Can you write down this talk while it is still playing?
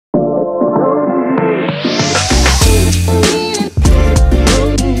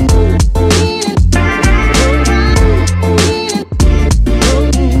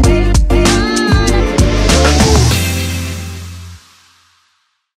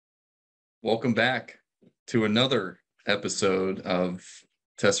Welcome back to another episode of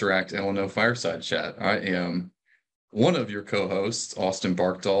Tesseract LNO Fireside Chat. I am one of your co-hosts, Austin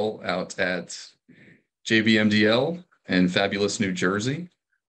Barkdahl, out at JBMDL in fabulous New Jersey.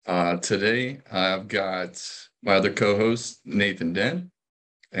 Today, I've got my other co-host, Nathan Den,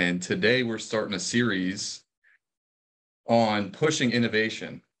 and today we're starting a series on pushing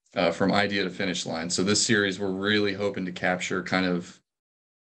innovation from idea to finish line. So this series, we're really hoping to capture kind of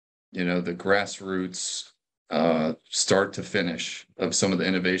the grassroots start to finish of some of the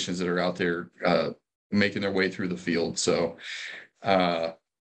innovations that are out there making their way through the field. So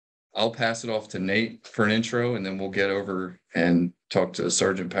I'll pass it off to Nate for an intro, and then we'll get over and talk to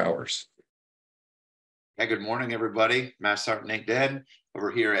Sergeant Powers. Hey, good morning, everybody. Master Sergeant Nate Den over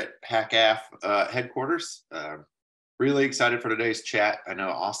here at PACAF headquarters. Really excited for today's chat. I know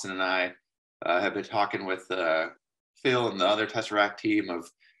Austin and I have been talking with Phil and the other Tesseract team of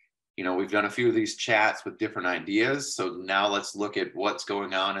we've done a few of these chats with different ideas. So now let's look at what's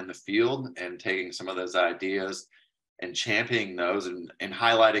going on in the field and taking some of those ideas and championing those and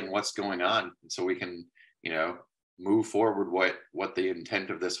highlighting what's going on. So we can, move forward what the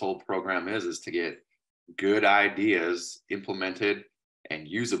intent of this whole program is to get good ideas implemented and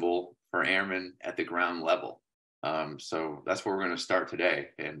usable for airmen at the ground level. So that's where we're going to start today.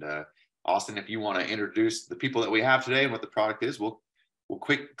 And Austin, if you want to introduce the people that we have today and what the product is, we'll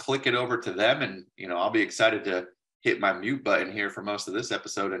quick click it over to them, and I'll be excited to hit my mute button here for most of this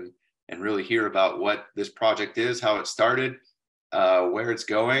episode and really hear about what this project is, how it started, where it's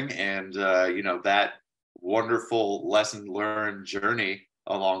going, and that wonderful lesson learned journey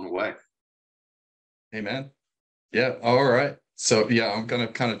along the way. Amen. Yeah. All right. So yeah, I'm gonna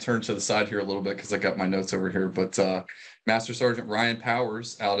kind of turn to the side here a little bit because I got my notes over here. But Master Sergeant Ryan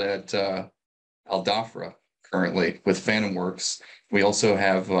Powers out at Al Dhafra currently with Phantom Works. We also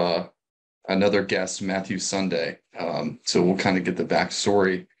have another guest, Matthew Sunday. So we'll kind of get the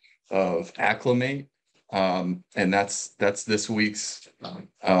backstory of Acclimate, and that's this week's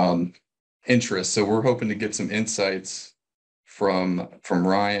interest. So we're hoping to get some insights from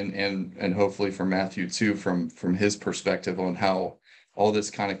Ryan and hopefully from Matthew too, from his perspective on how all this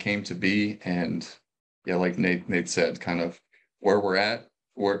kind of came to be, and yeah, like Nate said, kind of where we're at,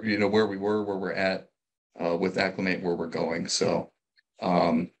 where we were, where we're at. With Acclimate, where we're going. So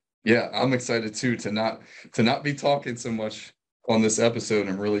yeah, I'm excited too to not be talking so much on this episode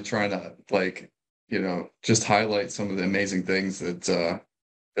and really trying to just highlight some of the amazing things that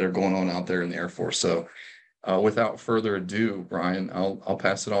are going on out there in the Air Force. So without further ado, Brian, I'll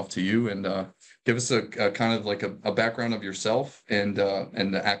pass it off to you and give us a kind of like a background of yourself and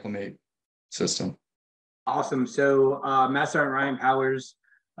the Acclimate system. Awesome. So Master Sergeant Ryan Powers,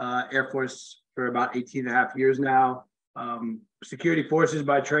 Air Force for about 18 and a half years now. Security forces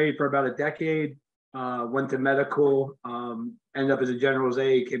by trade for about a decade. Went to medical, ended up as a general's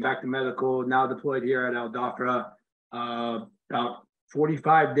aide, came back to medical, now deployed here at Al Dhafra. About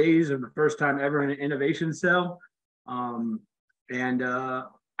 45 days of the first time ever in an innovation cell. And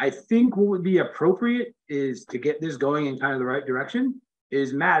I think what would be appropriate is to get this going in kind of the right direction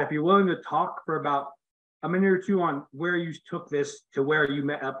is, Matt, if you're willing to talk for about a minute or two on where you took this to where you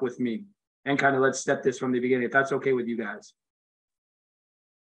met up with me. And kind of let's step this from the beginning, if that's okay with you guys.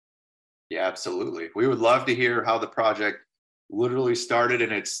 Yeah, absolutely. We would love to hear how the project literally started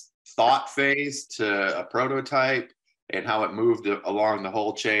in its thought phase to a prototype and how it moved along the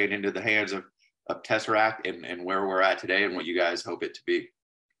whole chain into the hands of Tesseract and where we're at today and what you guys hope it to be.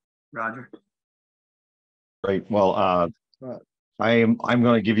 Roger. Great. Well, I'm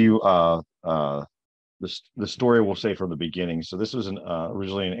going to give you the story we'll say from the beginning. So this was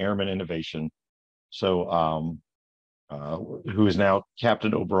originally an airman innovation. So who is now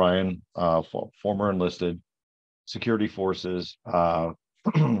Captain O'Brien, former enlisted security forces,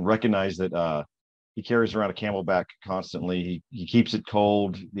 recognized that he carries around a Camelback constantly. He keeps it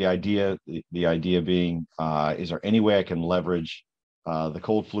cold. The idea being, is there any way I can leverage the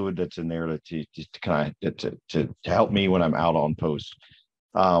cold fluid that's in there to help me when I'm out on post?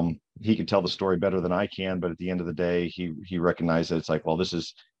 He could tell the story better than I can, but at the end of the day, he recognized that it's like, well, this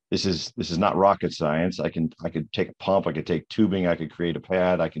is not rocket science. I could take a pump, I could take tubing, I could create a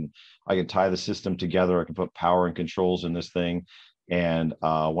pad, I can tie the system together, I can put power and controls in this thing, and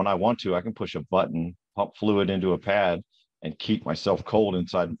when I want to, I can push a button, pump fluid into a pad, and keep myself cold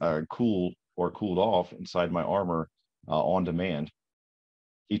inside, cooled off inside my armor on demand.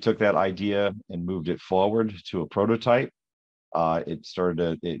 He took that idea and moved it forward to a prototype.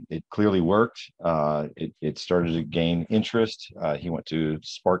 It clearly worked. It started to gain interest. He went to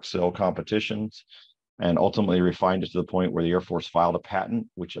spark cell competitions. and ultimately refined it to the point where the Air Force filed a patent,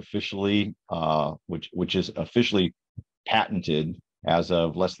 which officially, which is officially patented as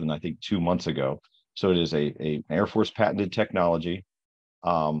of less than, I think, 2 months ago. So it is a Air Force patented technology.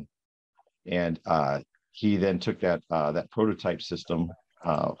 And he then took that prototype system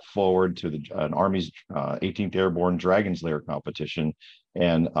forward to an Army's 18th Airborne Dragon's Lair competition,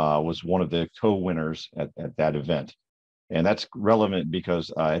 and was one of the co-winners at that event. And that's relevant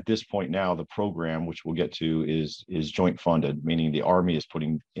because at this point now, the program, which we'll get to, is joint funded, meaning the Army is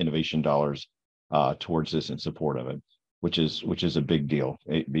putting innovation dollars towards this in support of it, which is a big deal.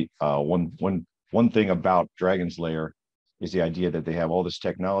 One thing about Dragon's Lair is the idea that they have all this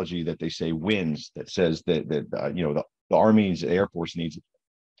technology that they say wins, that says that the Army's, the Air Force needs it,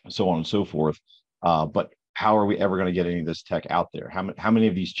 so on and so forth. But how are we ever going to get any of this tech out there? How many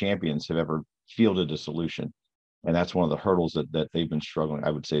of these champions have ever fielded a solution? And that's one of the hurdles that they've been struggling. I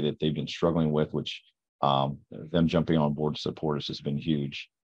would say that they've been struggling with, which them jumping on board to support us has been huge.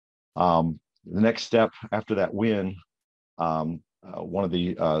 The next step after that win, one of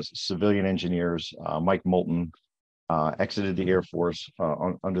the civilian engineers, Mike Moulton, exited the Air Force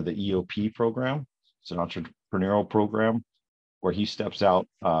under the EOP program. It's an entrepreneurial program where he steps out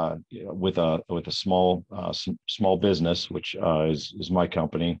with a small business, which is my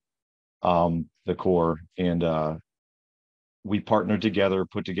company, the Corps, and we partnered together,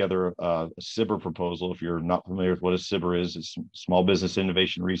 put together a SBIR proposal. If you're not familiar with what a SBIR is, it's Small Business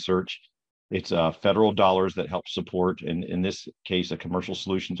Innovation Research. It's federal dollars that help support, in this case, a commercial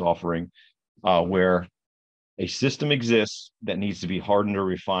solutions offering, where a system exists that needs to be hardened or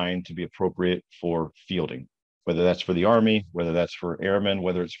refined to be appropriate for fielding, whether that's for the Army, whether that's for airmen,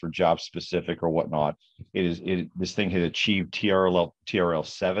 whether it's for job specific or whatnot. This thing had achieved TRL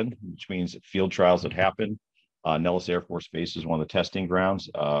 7, which means field trials that happen. Nellis Air Force Base is one of the testing grounds.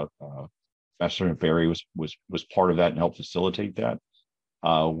 Master Sergeant Barry was part of that and helped facilitate that.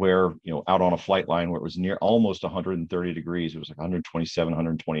 Where out on a flight line where it was near almost 130 degrees, it was like 127,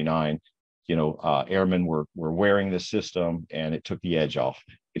 129. Airmen were wearing this system, and it took the edge off.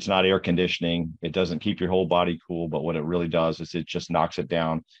 It's not air conditioning. It doesn't keep your whole body cool, but what it really does is it just knocks it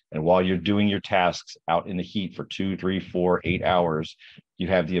down. And while you're doing your tasks out in the heat for 2, 3, 4, 8 hours, you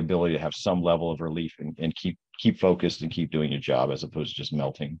have the ability to have some level of relief and keep focused and keep doing your job as opposed to just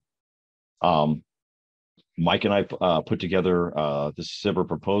melting. Mike and I put together this SBIR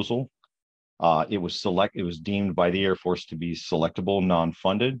proposal. It was deemed by the Air Force to be selectable,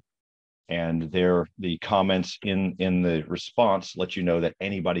 non-funded. And the comments in the response let you know that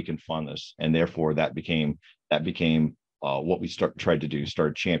anybody can fund this, and therefore that became what we tried to do.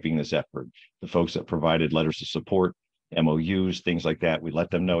 Started championing this effort. The folks that provided letters of support, MOUs, things like that, we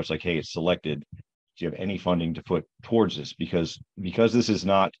let them know it's like, hey, it's selected. Do you have any funding to put towards this? Because this is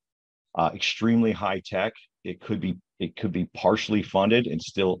not extremely high tech, it could be partially funded and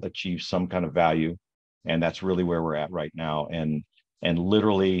still achieve some kind of value, and that's really where we're at right now. And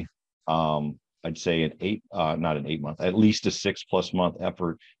literally, I'd say not an 8 month, at least a 6+ month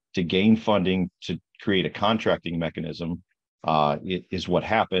effort to gain funding to create a contracting mechanism is what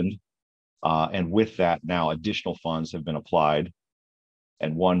happened. And with that, now additional funds have been applied.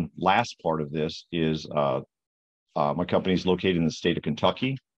 And one last part of this is my company is located in the state of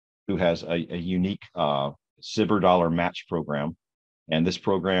Kentucky, who has a unique SBIR dollar match program. And this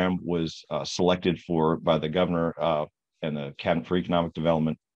program was selected by the governor and the Cabinet for Economic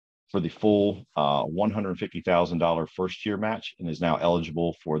Development for the full $150,000 first year match, and is now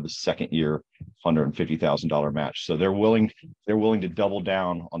eligible for the second year $150,000 match. So they're willing to double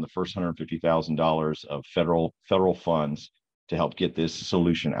down on the first $150,000 of federal funds to help get this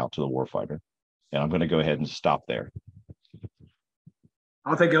solution out to the warfighter. And I'm going to go ahead and stop there.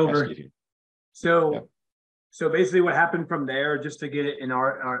 I'll take over. So basically what happened from there, just to get it in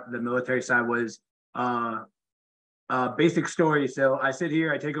the military side, was basic story. So I sit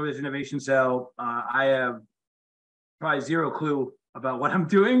here, I take over this innovation cell. I have probably zero clue about what I'm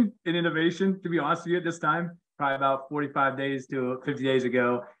doing in innovation, to be honest with you, at this time, probably about 45 days to 50 days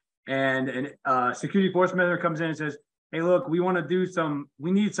ago. And a security force member comes in and says, hey, look, we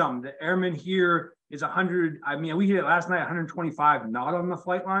need something. The airman here is 100. I mean, we hit it last night, 125, not on the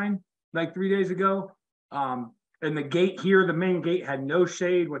flight line, like 3 days ago. And the gate here, the main gate, had no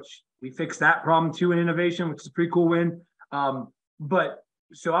shade, which we fixed that problem too in innovation, which is a pretty cool win. But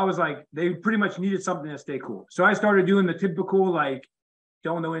so I was like, they pretty much needed something to stay cool. So I started doing the typical, like,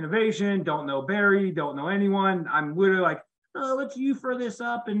 don't know innovation, don't know Barry, don't know anyone. I'm literally like, oh, let's for this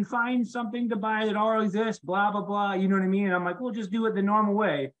up and find something to buy that already exists, blah, blah, blah. You know what I mean? And I'm like, we'll just do it the normal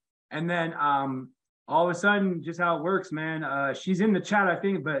way. And then all of a sudden, just how it works, man. She's in the chat, I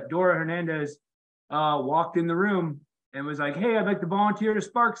think, but Dora Hernandez, walked in the room and was like, hey, I'd like to volunteer to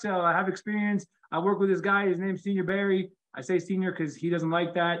Spark Cell. I have experience. I work with this guy. His name's Senior Barry. I say senior because he doesn't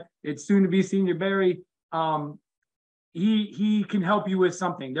like that. It's soon to be Senior Barry. He can help you with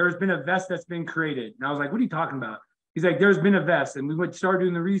something. There's been a vest that's been created. And I was like, what are you talking about? He's like, there's been a vest. And we would start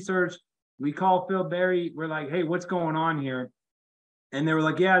doing the research. We call Phil Barry. We're like, hey, what's going on here? And they were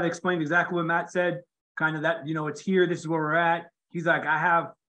like, yeah, they explained exactly what Matt said. Kind of that, it's here. This is where we're at. He's like, I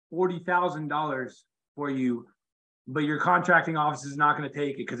have $40,000 for you, but your contracting office is not going to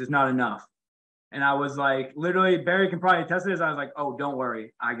take it because it's not enough. And I was like, literally, Barry can probably attest to this. I was like, oh, don't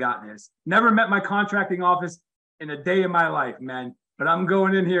worry. I got this. Never met my contracting office in a day of my life, man. But I'm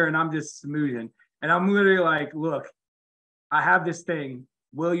going in here and I'm just smoothing. And I'm literally like, look, I have this thing.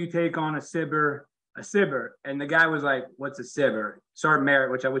 Will you take on a SBIR? A SBIR. And the guy was like, what's a SBIR? Sergeant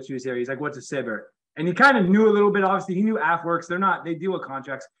Merritt, which I wish he was here. He's like, what's a SBIR? And he kind of knew a little bit. Obviously, he knew AFWorks. They deal with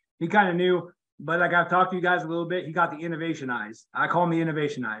contracts. He kind of knew. But like I've talked to you guys a little bit, he got the innovation eyes. I call them the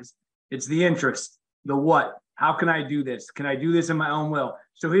innovation eyes. It's the interest, the what. How can I do this? Can I do this in my own will?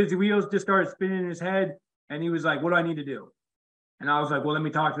 So his wheels just started spinning in his head. And he was like, what do I need to do? And I was like, well, let me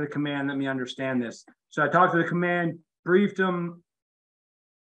talk to the command. Let me understand this. So I talked to the command, briefed him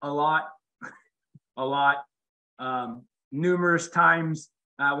a lot, numerous times.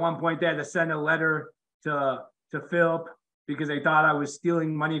 At one point, they had to send a letter to Philip because they thought I was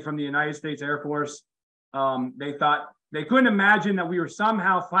stealing money from the United States Air Force. They thought they couldn't imagine that we were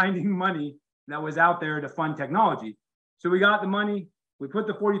somehow finding money that was out there to fund technology. So we got the money. We put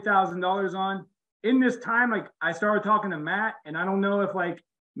the $40,000 on. In this time, like I started talking to Matt, and I don't know if like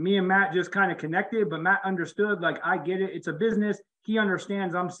me and Matt just kind of connected, but Matt understood, like, I get it. It's a business. He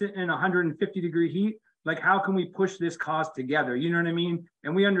understands I'm sitting in 150-degree heat. Like, how can we push this cause together? You know what I mean?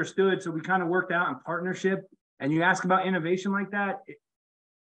 And we understood. So we kind of worked out in partnership. And you ask about innovation like that,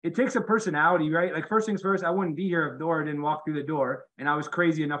 it takes a personality, right? Like, first things first, I wouldn't be here if Dora didn't walk through the door. And I was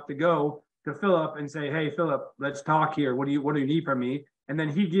crazy enough to go to Philip and say, hey, Philip, let's talk here. What do you need from me? And then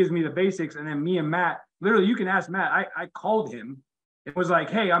he gives me the basics. And then me and Matt, literally, you can ask Matt. I called him. It was like,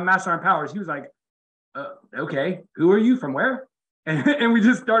 hey, I'm Master Sergeant Powers. He was like, okay, who are you, from where? And we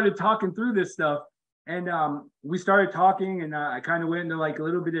just started talking through this stuff. And we started talking, and I kind of went into like a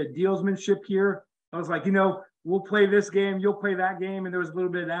little bit of dealsmanship here. I was like, we'll play this game, you'll play that game. And there was a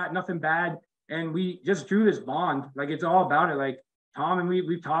little bit of that, nothing bad. And we just drew this bond. Like, it's all about it. Like, Tom and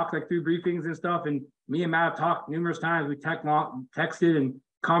we've talked like through briefings and stuff. And me and Matt have talked numerous times. We texted and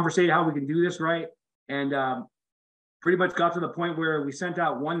conversated how we can do this right. And pretty much got to the point where we sent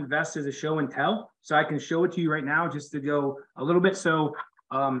out one vest as a show and tell. So I can show it to you right now just to go a little bit. So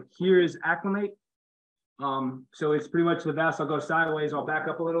here is Acclimate. So it's pretty much the vest. I'll go sideways. I'll back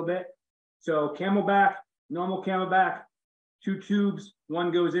up a little bit. So camelback, normal camelback, 2 tubes.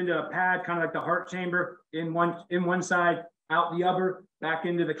 One goes into a pad, kind of like the heart chamber in one side, out the other, back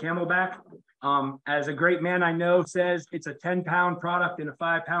into the camelback. As a great man I know says, it's a 10-pound product in a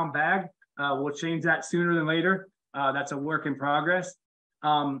 5-pound bag. We'll change that sooner than later. That's a work in progress.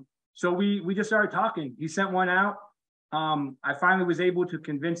 So we just started talking. He sent one out. I finally was able to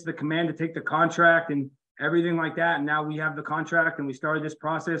convince the command to take the contract and everything like that. And now we have the contract, and we started this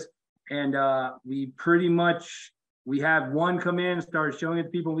process. And we had one come in, started showing it to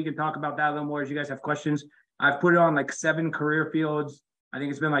people. We can talk about that a little more as you guys have questions. I've put it on like 7 career fields. I think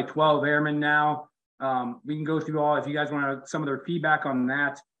it's been like 12 airmen now. We can go through all if you guys want some of their feedback on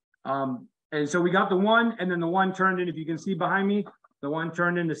that. And so we got the one, and then the one turned in, if you can see behind me, the one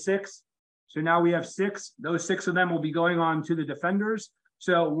turned into 6. So now we have 6. Those 6 of them will be going on to the defenders.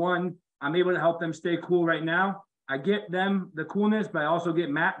 So one, I'm able to help them stay cool right now. I get them the coolness, but I also get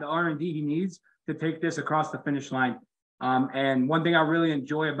Matt the R&D he needs to take this across the finish line. And one thing I really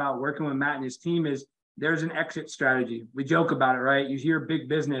enjoy about working with Matt and his team is there's an exit strategy. We joke about it, right? You hear big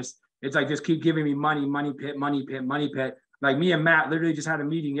business. It's like, just keep giving me money, money pit, money pit, money pit. Like, me and Matt literally just had a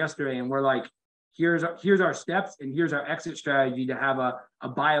meeting yesterday, and we're like, here's our steps, and here's our exit strategy to have a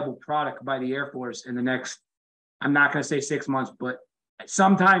viable product by the Air Force in the next, I'm not going to say 6 months, but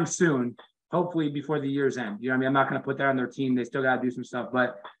sometime soon, hopefully before the year's end. You know what I mean? I'm not going to put that on their team. They still got to do some stuff,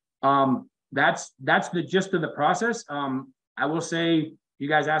 but that's the gist of the process. I will say, you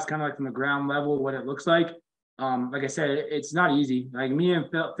guys asked kind of like from the ground level what it looks like. Like I said, it's not easy. Like, me and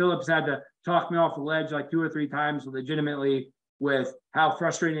Phillips had to talk me off the ledge like 2 or 3 times legitimately with how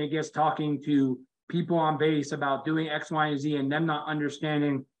frustrating it gets talking to people on base about doing X, Y, and Z, and them not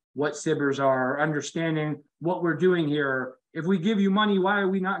understanding what SBIRs are, understanding what we're doing here. If we give you money, why are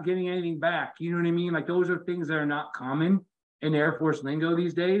we not getting anything back? You know what I mean? Like, those are things that are not common in Air Force lingo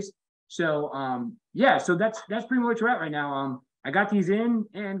these days. So yeah, so that's pretty much where we're at right now. I got these in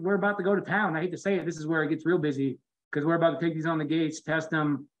and we're about to go to town. I hate to say it, this is where it gets real busy because we're about to take these on the gates, test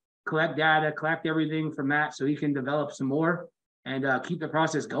them, collect data, collect everything from that so he can develop some more and keep the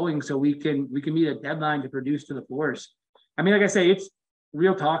process going so we can meet a deadline to produce to the forest. I mean, like I say, it's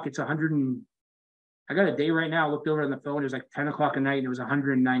real talk. It's 100 and I got a day right now. I looked over on the phone. It was like 10 o'clock at night and it was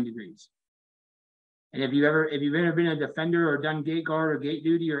 109 degrees. And if you've ever been a defender or done gate guard or gate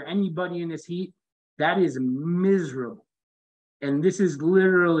duty or anybody in this heat, that is miserable. And this is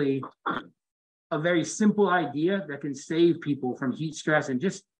literally a very simple idea that can save people from heat stress and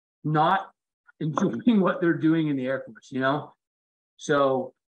just not enjoying what they're doing in the Air Force, you know?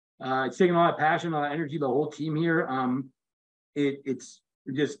 So it's taking a lot of passion, a lot of energy, the whole team here. It's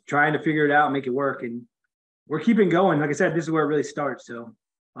just trying to figure it out, make it work. And we're keeping going. Like I said, this is where it really starts. So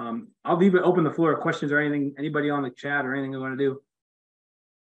I'll leave it open the floor, questions or anything, anybody on the chat or anything they want to do.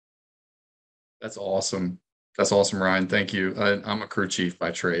 That's awesome. That's awesome, Ryan. Thank you. I'm a crew chief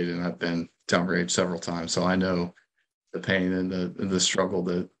by trade, and I've been downrange several times, so I know the pain and the struggle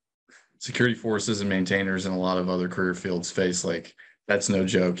that security forces and maintainers and a lot of other career fields face. Like, that's no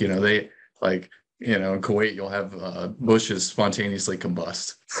joke. You know, they like, you know, in Kuwait, you'll have bushes spontaneously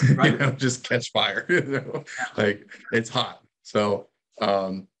combust, Right. you know, just catch fire. You know, like it's hot. So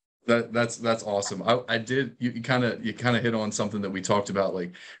that's awesome. I did. You kind of hit on something that we talked about,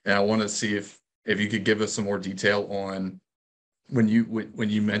 like, and I want to see if you could give us some more detail on when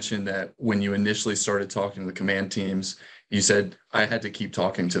you mentioned that when you initially started talking to the command teams, you said I had to keep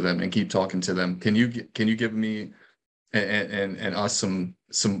talking to them and keep talking to them. Can you give me and us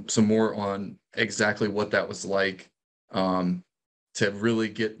some more on exactly what that was like, to really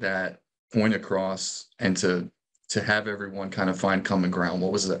get that point across and to have everyone kind of find common ground?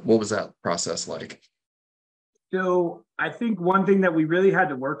 What was that process like? So I think one thing that we really had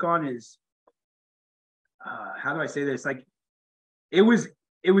to work on is, how do I say this? Like, it was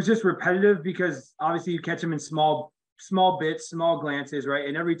just repetitive because obviously you catch them in small bits, small glances, right?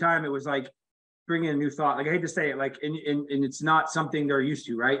 And every time it was like bringing a new thought. Like, I hate to say it, like, and it's not something they're used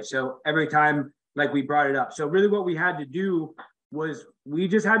to, right? So every time, like, we brought it up. So really what we had to do was we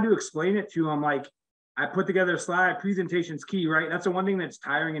just had to explain it to them. Like, I put together a slide, presentation's key, right? That's the one thing that's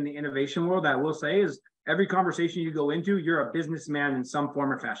tiring in the innovation world, I will say, is every conversation you go into, you're a businessman in some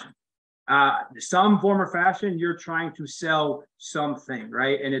form or fashion. You're trying to sell something,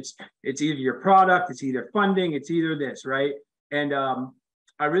 right? And it's either your product, it's either funding, it's either this, right? And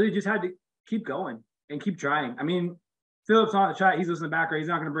I really just had to keep going and keep trying. I mean, Philip's not in the chat, he's listening back, or he's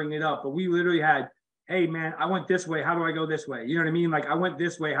not going to bring it up, but we literally had, hey man, I went this way, how do I go this way? You know what I mean? Like, I went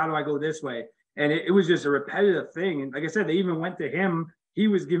this way, how do I go this way? And it was just a repetitive thing. And like I said, they even went to him, he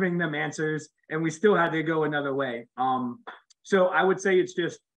was giving them answers, and we still had to go another way. So I would say it's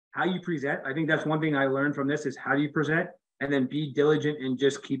just how you present. I think that's one thing I learned from this, is how do you present, and then be diligent and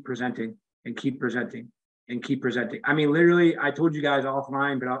just keep presenting and keep presenting and keep presenting. I mean, literally, I told you guys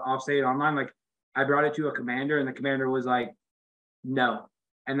offline, but I'll say it online. Like, I brought it to a commander and the commander was like, no.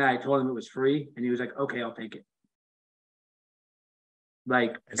 And then I told him it was free and he was like, okay, I'll take it.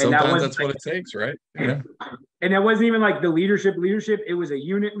 Like, and sometimes that's what it takes, right? Yeah. And it wasn't even like the leadership. It was a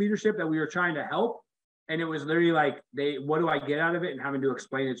unit leadership that we were trying to help. And it was literally like, what do I get out of it? And having to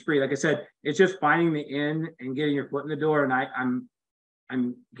explain it's free. Like I said, it's just finding the in and getting your foot in the door. And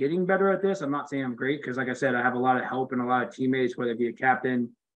I'm getting better at this. I'm not saying I'm great, because like I said, I have a lot of help and a lot of teammates, whether it be a captain,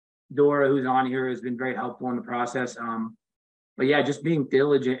 Dora, who's on here, has been very helpful in the process. But yeah, just being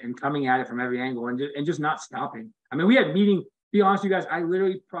diligent and coming at it from every angle and just not stopping. I mean, we had meeting, be honest with you guys, I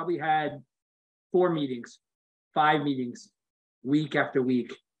literally probably had 5 meetings, week after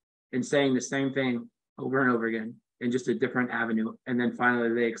week, and saying the same thing over and over again in just a different avenue. And then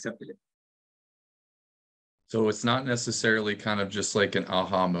finally they accepted it. So it's not necessarily kind of just like an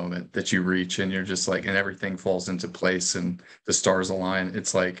aha moment that you reach and you're just like, and everything falls into place and the stars align.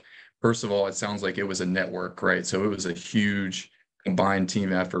 It's like, first of all, it sounds like it was a network, right? So it was a huge combined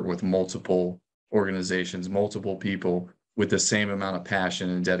team effort with multiple organizations, multiple people with the same amount of passion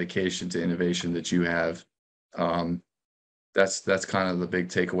and dedication to innovation that you have. That's kind of the big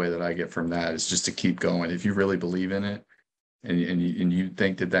takeaway that I get from that, is just to keep going. If you really believe in it and you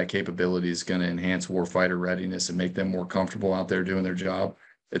think that capability is going to enhance warfighter readiness and make them more comfortable out there doing their job,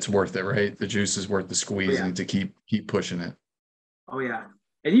 it's worth it, right? The juice is worth the squeezing to keep pushing it. Oh yeah.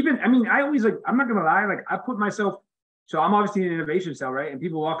 And even, I mean, I always, like, I'm not gonna lie, like, I put myself, so I'm obviously in an innovation cell, right? And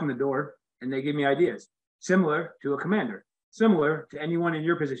people walk in the door and they give me ideas, similar to a commander, similar to anyone in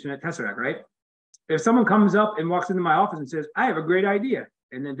your position at Tesseract, right? If someone comes up and walks into my office and says, I have a great idea,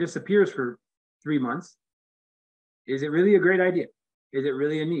 and then disappears for 3 months, is it really a great idea? Is it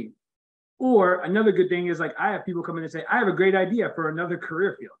really a need? Or another good thing is like I have people come in and say, I have a great idea for another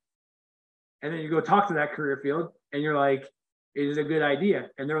career field. And then you go talk to that career field and you're like, it is a good idea.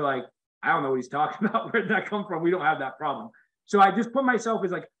 And they're like, I don't know what he's talking about. Where did that come from? We don't have that problem. So I just put myself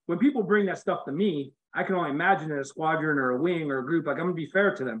as like, when people bring that stuff to me, I can only imagine that a squadron or a wing or a group, like I'm gonna be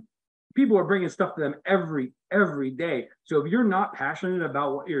fair to them. People are bringing stuff to them every day. So if you're not passionate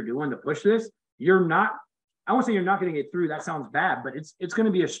about what you're doing to push this, you're not, I won't say you're not going to get through. That sounds bad, but it's going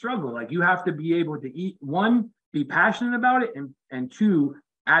to be a struggle. Like you have to be able to be passionate about it, and two,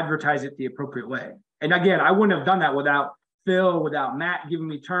 advertise it the appropriate way. And again, I wouldn't have done that without Phil, without Matt giving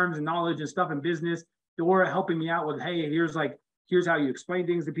me terms and knowledge and stuff in business, Dora helping me out with, hey, here's how you explain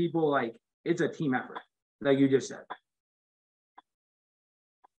things to people. Like it's a team effort, like you just said.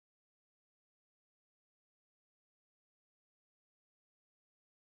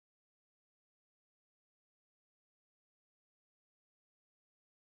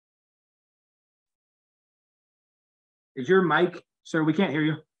 Is your mic, sir? We can't hear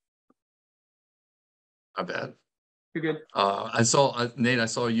you. My bad. You're good. I saw Nate. I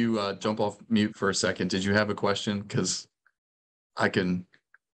saw you jump off mute for a second. Did you have a question? Because I could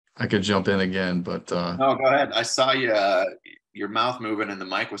jump in again, but no, go ahead. I saw you your mouth moving and the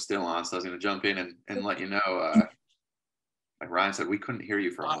mic was still on, so I was going to jump in and let you know. Like Ryan said, we couldn't hear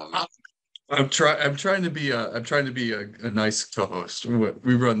you for a moment. I'm trying to be a nice co-host.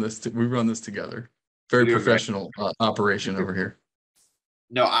 We run this together. Very professional operation over here.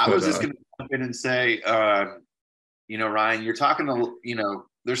 No, I was just going to jump in and say, Ryan, you're talking to,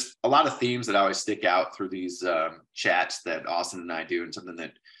 there's a lot of themes that always stick out through these chats that Austin and I do, and something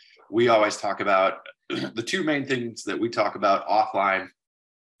that we always talk about. The two main things that we talk about offline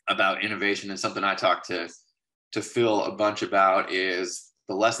about innovation, and something I talk to Phil a bunch about, is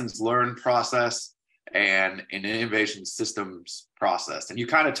the lessons learned process and an innovation systems process. And you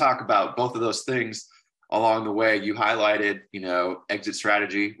kind of talk about both of those things along the way. You highlighted, exit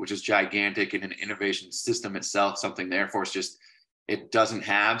strategy, which is gigantic, in an innovation system itself, something the Air Force it doesn't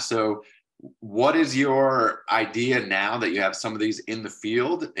have. So what is your idea now that you have some of these in the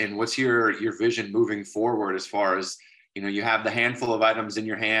field, and what's your vision moving forward as far as, you have the handful of items in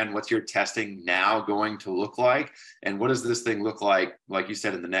your hand? What's your testing now going to look like? And what does this thing look like you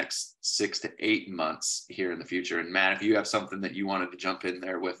said, in the next 6 to 8 months here in the future? And Matt, if you have something that you wanted to jump in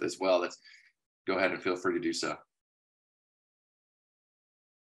there with as well, go ahead and feel free to do so.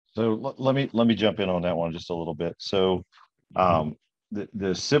 So let me jump in on that one just a little bit. So the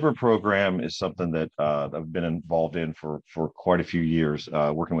SBIR program is something that I've been involved in for quite a few years,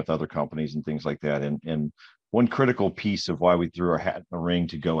 working with other companies and things like that. And one critical piece of why we threw our hat in the ring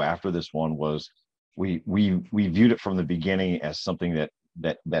to go after this one was we viewed it from the beginning as something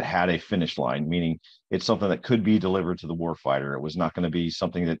that had a finish line, meaning it's something that could be delivered to the warfighter. It was not going to be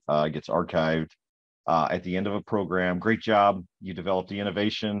something that gets archived at the end of a program. Great job, you developed the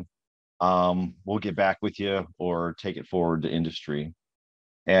innovation. We'll get back with you or take it forward to industry.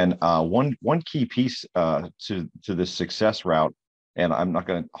 And one key piece to this success route, and I'm not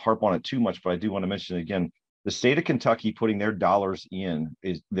going to harp on it too much, but I do want to mention it again. The state of Kentucky putting their dollars in,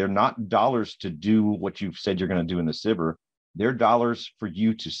 they're not dollars to do what you've said you're going to do in the SBIR. They're dollars for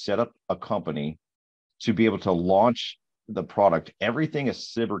you to set up a company to be able to launch the product. Everything a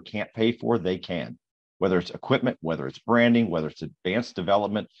SBIR can't pay for, they can, whether it's equipment, whether it's branding, whether it's advanced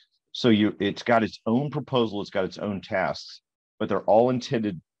development. So it's got its own proposal, it's got its own tasks, but they're all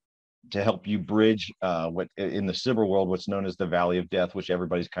intended to help you bridge what in the SBIR world, what's known as the Valley of Death, which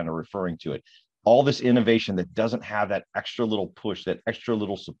everybody's kind of referring to it. All this innovation that doesn't have that extra little push, that extra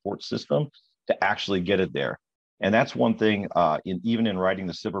little support system to actually get it there. And that's one thing, even in writing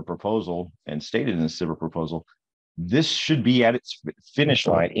the SBIR proposal and stated in the SBIR proposal, this should be at its finish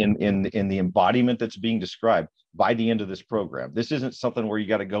line in the embodiment that's being described by the end of this program. This isn't something where you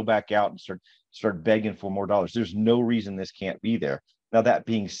got to go back out and start begging for more dollars. There's no reason this can't be there. Now, that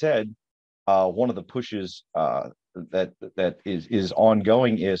being said, one of the pushes that is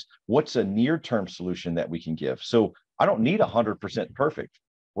ongoing is, what's a near-term solution that we can give? So I don't need 100% perfect.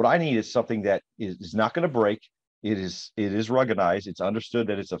 What I need is something that is not going to break. It is ruggedized. It's understood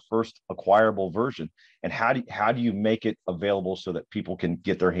that it's a first acquirable version. And how do you make it available so that people can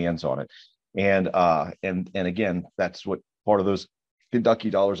get their hands on it? And again, that's what part of those Kentucky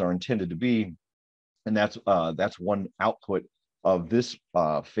dollars are intended to be. And that's one output of this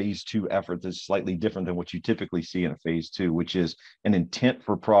phase 2 effort that's slightly different than what you typically see in a phase 2, which is an intent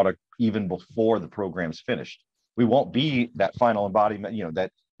for product even before the program's finished. We won't be that final embodiment,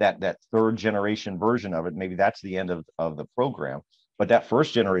 that third generation version of it. Maybe that's the end of the program. But that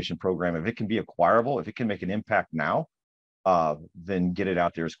first generation program, if it can be acquirable, if it can make an impact now, then get it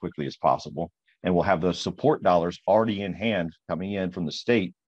out there as quickly as possible. And we'll have those support dollars already in hand coming in from the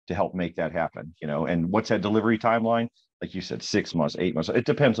state to help make that happen. And what's that delivery timeline? Like you said, 6 months, 8 months. It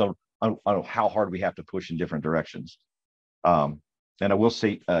depends on how hard we have to push in different directions. And I will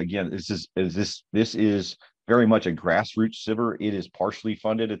say again, this is very much a grassroots SBIR. It is partially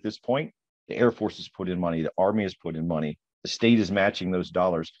funded at this point. The Air Force has put in money. The Army has put in money. The state is matching those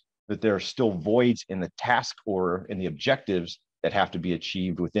dollars. But there are still voids in the task order and the objectives that have to be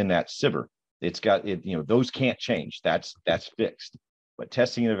achieved within that SBIR. Those can't change. That's fixed. But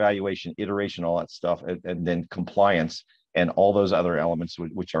testing and evaluation, iteration, all that stuff, and then compliance and all those other elements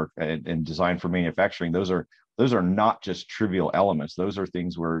which are and design for manufacturing, those are not just trivial elements. Those are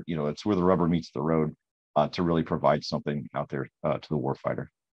things where it's where the rubber meets the road to really provide something out there to the warfighter.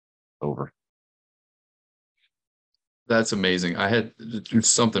 Over. That's amazing. I had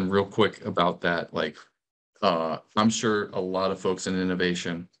something real quick about that. Like, I'm sure a lot of folks in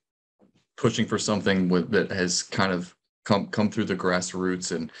innovation pushing for something that has kind of come through the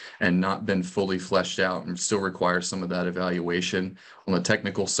grassroots and not been fully fleshed out, and still requires some of that evaluation on the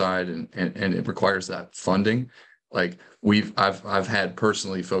technical side, and it requires that funding. Like I've had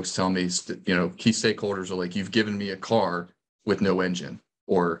personally folks tell me, key stakeholders are like, you've given me a car with no engine,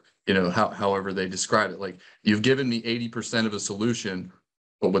 or however they describe it. Like, you've given me 80% of a solution,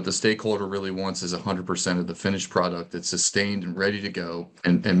 but what the stakeholder really wants is 100% of the finished product that's sustained and ready to go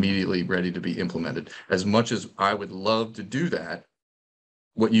and immediately ready to be implemented. As much as I would love to do that,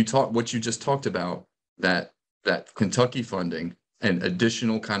 what you just talked about, that Kentucky funding and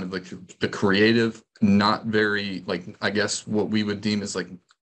additional kind of like the creative, not very, like, I guess what we would deem as like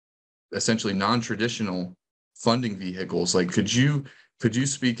essentially non-traditional funding vehicles. Like, could you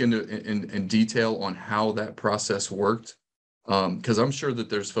speak in detail on how that process worked? Because I'm sure that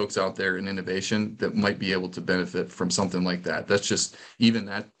there's folks out there in innovation that might be able to benefit from something like that. That's just, even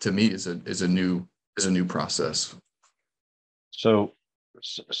that to me is a new process. So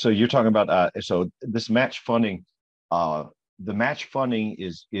you're talking about so this match funding. The match funding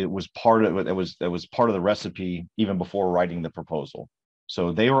was part of the recipe even before writing the proposal.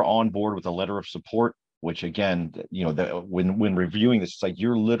 So they were on board with a letter of support, which again, when reviewing this, it's like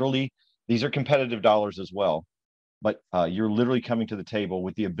these are competitive dollars as well, but you're literally coming to the table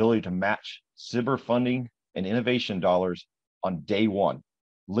with the ability to match SBIR funding and innovation dollars on day one.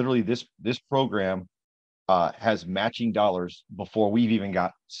 Literally, this program has matching dollars before we've even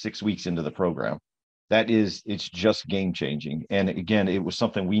got 6 weeks into the program. It's just game changing. And again, it was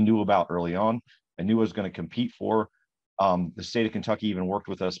something we knew about early on. I knew I was going to compete for. The state of Kentucky even worked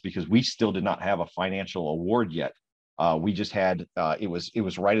with us because we still did not have a financial award yet. We just had, it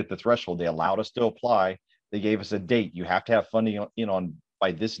was right at the threshold. They allowed us to apply. They gave us a date. You have to have funding in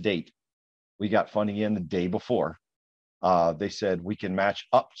by this date. We got funding in the day before. They said we can match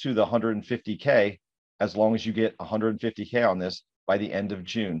up to the 150K as long as you get 150K on this by the end of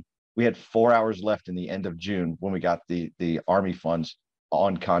June. We had 4 hours left in the end of June when we got the Army funds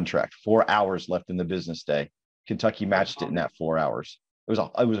on contract. 4 hours left in the business day. Kentucky matched it in that 4 hours. It was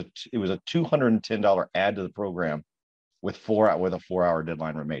a $210 add to the program with a 4-hour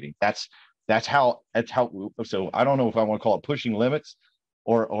deadline remaining. That's how. So I don't know if I want to call it pushing limits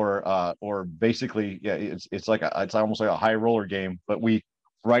or basically, yeah, it's almost like a high roller game, but we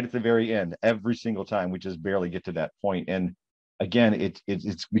right at the very end, every single time we just barely get to that point. And again,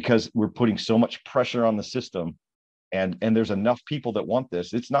 it's because we're putting so much pressure on the system, and there's enough people that want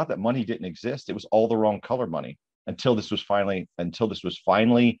this. It's not that money didn't exist. It was all the wrong color money until this was finally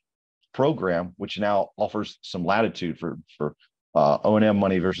programmed, which now offers some latitude for O&M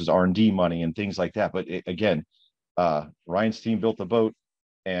money versus R&D money and things like that. But again, Ryan's team built the boat,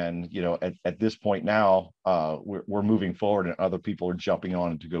 and at this point now, we're moving forward, and other people are jumping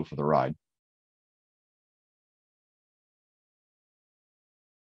on to go for the ride.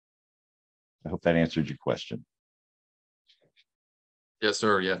 I hope that answered your question. Yes,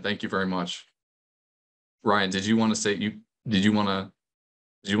 sir. Yeah, thank you very much. Ryan, did you want to say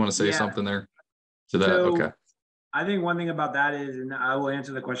something there to that? So, okay. I think one thing about that is, and I will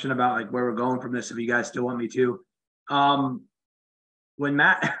answer the question about like where we're going from this if you guys still want me to. When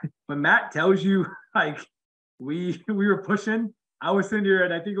Matt tells you like we were pushing, I was sitting here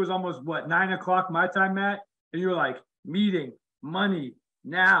and I think it was almost 9 o'clock my time, Matt, and you were like, meeting, money,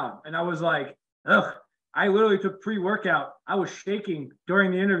 now. And I was like, ugh. I literally took pre-workout. I was shaking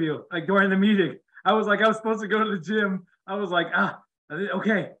during the interview, like during the meeting. I was supposed to go to the gym. I was like,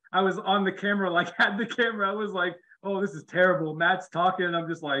 okay. I was on the camera, like had the camera. I was like, oh, this is terrible. Matt's talking. And I'm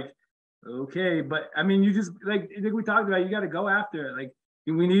just like, okay. But I mean, you just like we talked about, you got to go after it. Like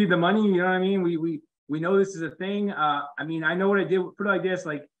we need the money. You know what I mean? We We know this is a thing. I mean, I know what I did. Put it like this,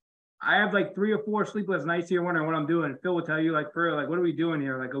 like I have like 3 or 4 sleepless nights here wondering what I'm doing. Phil will tell you, like, for real, like, what are we doing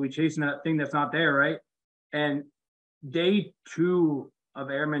here? Like, are we chasing that thing that's not there, right? And day 2 of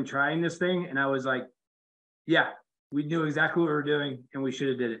airmen trying this thing, and I was like, yeah, we knew exactly what we were doing, and we should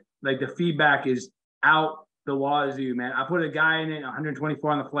have did it. Like, the feedback is out the wazoo, man. I put a guy in it,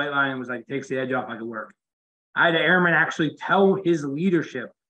 124 on the flight line, and was like, takes the edge off, I could work. I had an airman actually tell his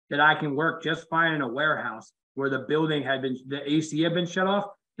leadership that I can work just fine in a warehouse where the building had been, the AC had been shut off.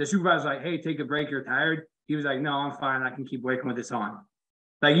 The supervisor's like, hey, take a break, you're tired. He was like, no, I'm fine, I can keep working with this on.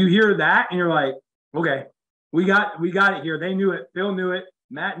 Like, you hear that and you're like, okay, we got it here. They knew it, Phil knew it,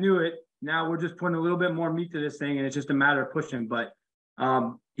 Matt knew it. Now we're just putting a little bit more meat to this thing, and it's just a matter of pushing. But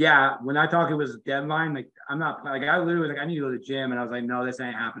yeah, when I talk it was deadline, like I'm not like, I literally was like, I need to go to the gym, and I was like, no, this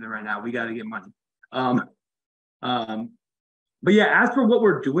ain't happening right now. We got to get money. But yeah, as for what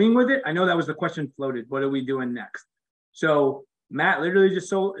we're doing with it, I know that was the question floated. What are we doing next? So Matt literally just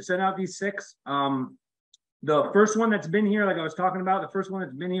sent out these 6. The first one that's been here, like I was talking about, the first one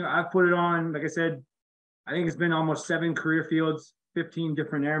that's been here, I've put it on, like I said, I think it's been almost 7 career fields, 15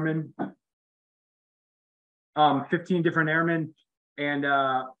 different airmen, and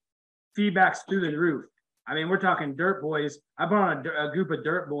feedback's through the roof. I mean, we're talking dirt boys. I put on a group of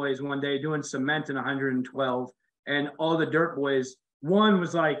dirt boys one day doing cement in 112, and all the dirt boys, one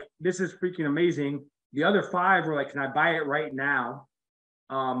was like, this is freaking amazing. The other 5 were like, can I buy it right now?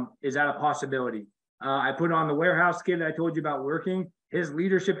 Is that a possibility? I put on the warehouse kid that I told you about working. His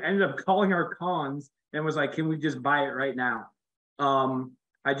leadership ended up calling our cons and was like, can we just buy it right now?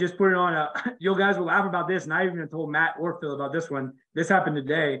 I just put it on you guys will laugh about this, and I even told Matt or Phil about this one. This happened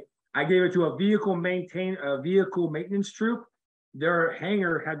today. I gave it to a vehicle maintenance troop. Their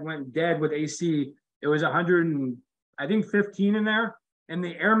hangar had went dead with AC. It was 100 and I think 15 in there, and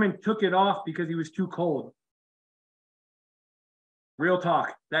the airman took it off because he was too cold. Real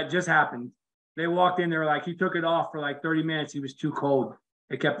talk, that just happened. They walked in, they were like, he took it off for like 30 minutes. He was too cold.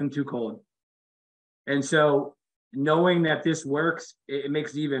 It kept him too cold. And so knowing that this works, it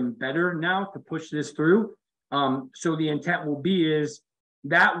makes it even better now to push this through. So the intent will be is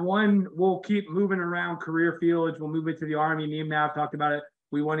that one will keep moving around career fields. We'll move it to the Army. Me and Matt talked about it.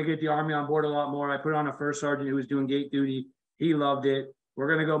 We want to get the Army on board a lot more. I put on a first sergeant who was doing gate duty. He loved it. We're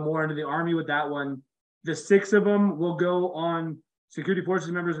going to go more into the Army with that one. The 6 of them will go on security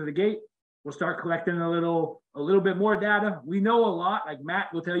forces members of the gate. We'll start collecting a little bit more data. We know a lot, like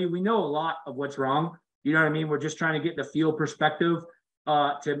Matt will tell you, we know a lot of what's wrong. You know what I mean? We're just trying to get the field perspective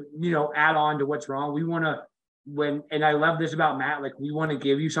to, add on to what's wrong. We want to, and I love this about Matt, like we want to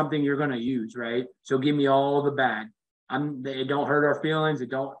give you something you're going to use, right? So give me all the bad. It don't hurt our feelings. It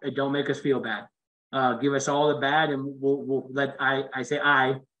don't make us feel bad. Give us all the bad, and we'll let,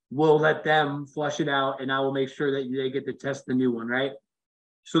 we'll let them flush it out, and I will make sure that they get to test the new one, right?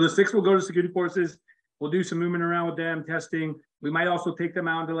 So the 6 will go to security forces. We'll do some moving around with them, testing. We might also take them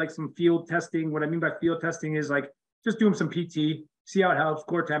out into like some field testing. What I mean by field testing is like just doing some PT, see how it helps,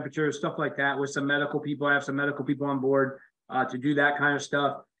 core temperatures, stuff like that with some medical people. I have some medical people on board to do that kind of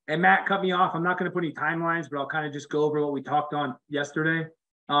stuff. And Matt cut me off. I'm not going to put any timelines, but I'll kind of just go over what we talked on yesterday.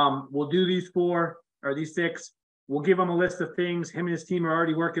 We'll do these 4 or these 6. We'll give them a list of things. Him and his team are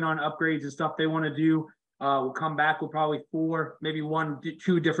already working on upgrades and stuff they want to do. We'll come back with probably 4, maybe 1,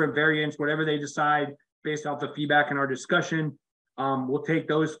 2 different variants, whatever they decide based off the feedback in our discussion. We'll take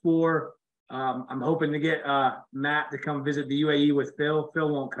those 4. I'm hoping to get Matt to come visit the UAE with Phil.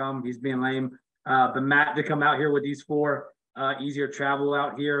 Phil won't come. He's being lame. But Matt to come out here with these 4, easier travel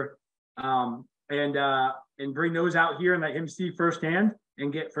out here, and bring those out here and let him see firsthand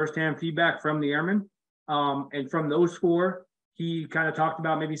and get firsthand feedback from the airmen. And from those 4, he kind of talked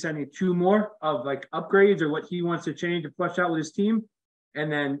about maybe sending 2 more of like upgrades or what he wants to change to flush out with his team. And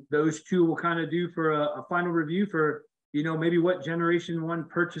then those 2 will kind of do for a final review for, maybe what generation 1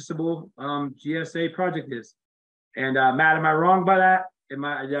 purchasable GSA project is. And Matt, am I wrong by that? Did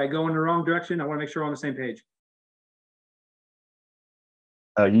I go in the wrong direction? I want to make sure we're on the same page.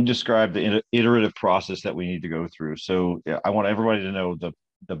 You described the iterative process that we need to go through. So yeah, I want everybody to know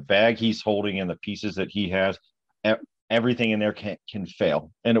the bag he's holding and the pieces that he has, everything in there can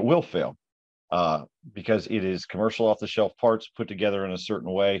fail, and it will fail because it is commercial off-the-shelf parts put together in a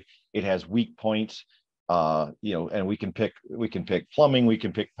certain way. It has weak points, and we can pick plumbing, we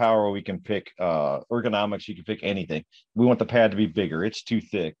can pick power, we can pick ergonomics, you can pick anything. We want the pad to be bigger. It's too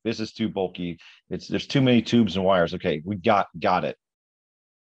thick. This is too bulky. There's too many tubes and wires. Okay, we got it.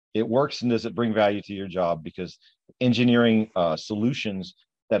 It works, and does it bring value to your job? Because engineering solutions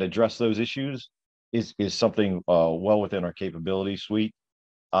that address those issues is something well within our capability suite.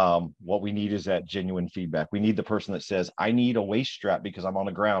 What we need is that genuine feedback. We need the person that says, I need a waist strap because I'm on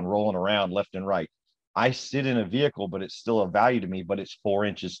the ground rolling around left and right. I sit in a vehicle, but it's still of value to me, but it's 4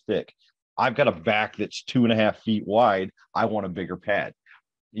 inches thick. I've got a back that's 2.5 feet wide. I want a bigger pad.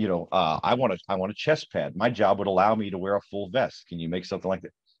 I want a chest pad. My job would allow me to wear a full vest. Can you make something like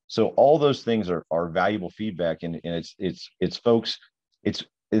that? So all those things are valuable feedback, and it's folks. And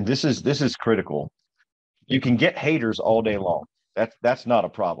this is critical. You can get haters all day long. That's not a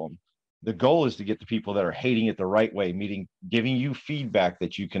problem. The goal is to get the people that are hating it the right way, meaning giving you feedback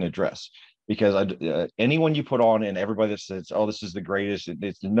that you can address. Because anyone you put on and everybody that says, "Oh, this is the greatest,"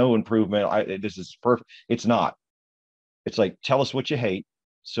 it's no improvement. This is perfect. It's not. It's like, tell us what you hate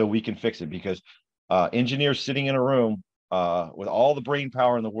so we can fix it. Because engineers sitting in a room with all the brain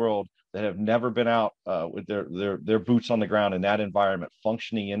power in the world that have never been out with their boots on the ground in that environment,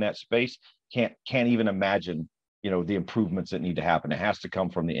 functioning in that space, can't even imagine the improvements that need to happen. It has to come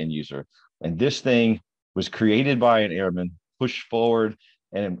from the end user. And this thing was created by an airman, pushed forward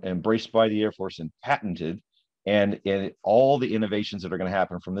and embraced by the Air Force and patented. And all the innovations that are going to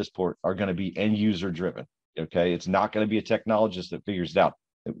happen from this port are going to be end user driven. Okay, it's not going to be a technologist that figures it out.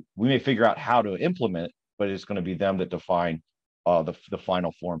 We may figure out how to implement it, but it's going to be them that define the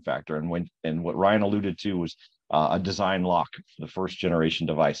final form factor. And what Ryan alluded to was a design lock for the first generation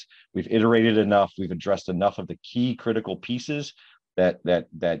device. We've iterated enough. We've addressed enough of the key critical pieces that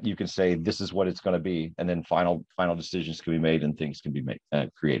you can say this is what it's going to be, and then final decisions can be made and things can be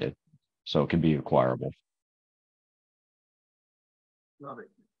created, so it can be acquirable. Love it.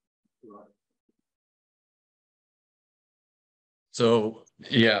 Love it. So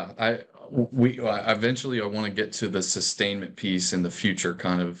yeah, I eventually want to get to the sustainment piece in the future,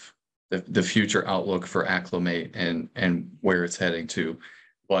 kind of the future outlook for Acclimate and where it's heading to.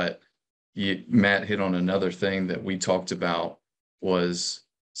 But Matt hit on another thing that we talked about, was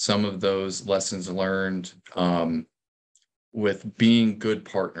some of those lessons learned with being good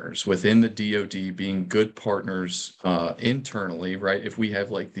partners within the DoD, being good partners internally, right? If we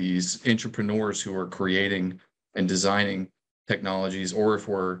have like these entrepreneurs who are creating and designing technologies, or if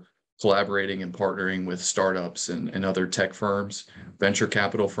we're collaborating and partnering with startups and other tech firms, venture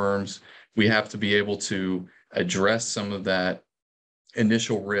capital firms, we have to be able to address some of that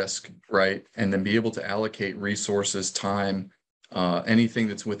initial risk, right? And then be able to allocate resources, time, anything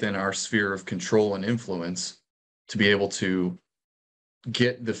that's within our sphere of control and influence to be able to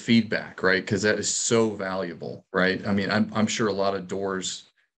get the feedback, right? Because that is so valuable, right? I mean, I'm sure a lot of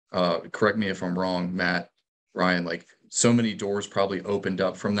doors, correct me if I'm wrong, Matt, Ryan, like so many doors probably opened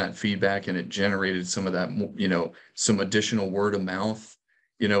up from that feedback, and it generated some of that, some additional word of mouth,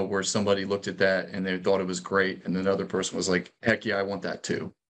 where somebody looked at that and they thought it was great. And another person was like, heck yeah, I want that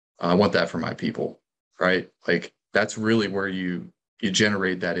too. I want that for my people, right? Like that's really where you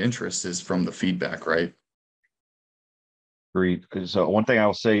generate that interest, is from the feedback, right? Agreed. So one thing I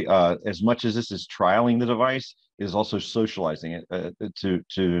will say, as much as this is trialing the device, is also socializing it.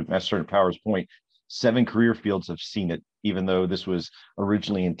 To Master Sergeant Powers' point, 7 career fields have seen it, even though this was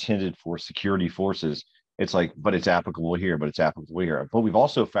originally intended for security forces. It's like, but it's applicable here, but it's applicable here. But we've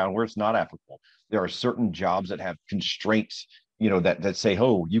also found where it's not applicable. There are certain jobs that have constraints, that say,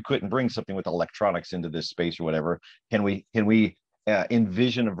 oh, you couldn't bring something with electronics into this space or whatever. Can we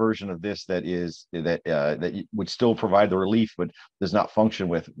envision a version of this that would still provide the relief, but does not function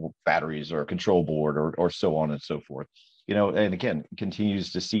with batteries or a control board or so on and so forth? And again,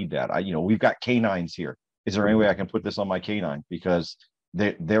 continues to seed that. We've got canines here. Is there any way I can put this on my canine? Because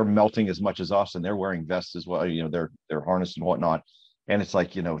they're melting as much as us, and they're wearing vests as well. They're harnessed and whatnot. And it's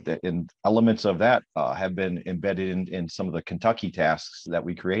like, and elements of that have been embedded in some of the Kentucky tasks that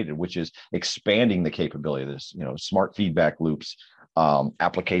we created, which is expanding the capability of this, smart feedback loops,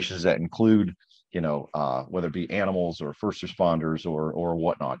 applications that include, whether it be animals or first responders or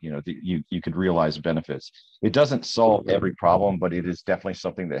whatnot, you could realize benefits. It doesn't solve every problem, but it is definitely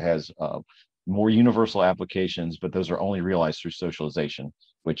something that has more universal applications, but those are only realized through socialization,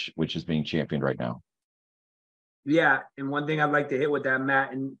 which is being championed right now. Yeah, and one thing I'd like to hit with that,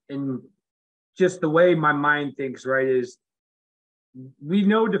 Matt, and just the way my mind thinks, right, is we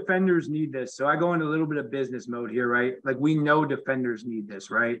know defenders need this. So I go into a little bit of business mode here, right? Like we know defenders need this,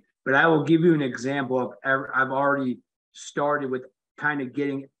 right? But I will give you an example of I've already started with kind of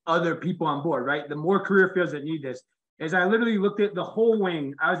getting other people on board, right? The more career fields that need this, is I literally looked at the whole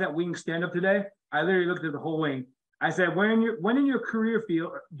wing. I was at wing stand-up today. I literally looked at the whole wing. I said, when in your career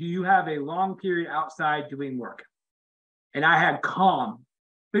field do you have a long period outside doing work? And I had Calm.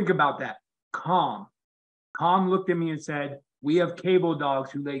 Think about that. Calm. Calm looked at me and said, we have cable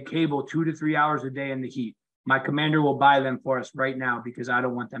dogs who lay cable 2 to 3 hours a day in the heat. My commander will buy them for us right now because I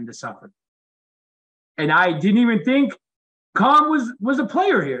don't want them to suffer. And I didn't even think comm was a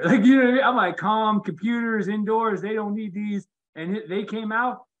player here. Like, you know, I'm like, comm, computers, indoors, they don't need these. And they came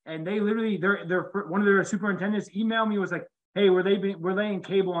out and they literally, their one of their superintendents emailed me, was like, hey, we're laying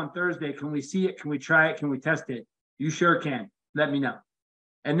cable on Thursday. Can we see it? Can we try it? Can we test it? You sure can. Let me know.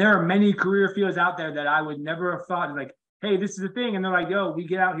 And there are many career fields out there that I would never have thought, like, hey, this is a thing. And they're like, yo, we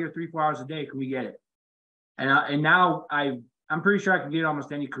get out here 3-4 hours a day. Can we get it? And now I'm pretty sure I can get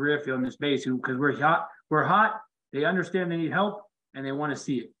almost any career field in this space because we're hot. They understand they need help and they want to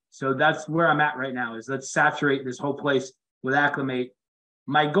see it. So that's where I'm at right now, is let's saturate this whole place with Acclimate.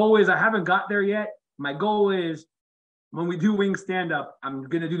 My goal is, I haven't got there yet. My goal is, when we do wing stand up, I'm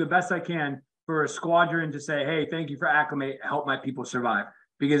going to do the best I can for a squadron to say, hey, thank you for Acclimate, help my people survive.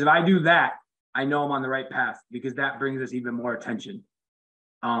 Because if I do that, I know I'm on the right path, because that brings us even more attention.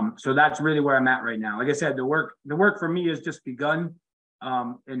 So that's really where I'm at right now. Like I said, the work for me has just begun,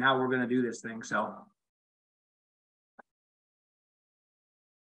 in how we're going to do this thing. So.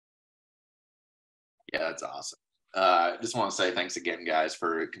 Yeah, that's awesome. Just want to say thanks again, guys,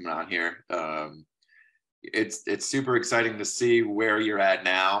 for coming on here. It's super exciting to see where you're at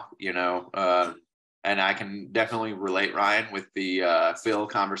now, you know, and I can definitely relate, Ryan, with the Phil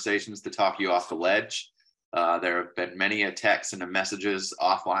conversations to talk you off the ledge. There have been many texts and messages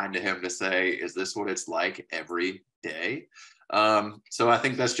offline to him to say, is this what it's like every day? So I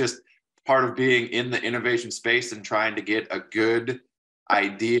think that's just part of being in the innovation space and trying to get a good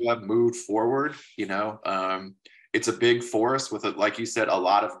idea moved forward. You know, it's a big forest with, like you said, a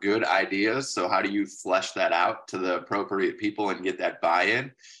lot of good ideas. So how do you flesh that out to the appropriate people and get that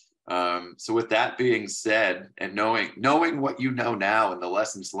buy-in? So with that being said, and knowing what you know now and the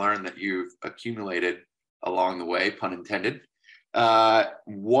lessons learned that you've accumulated along the way, pun intended,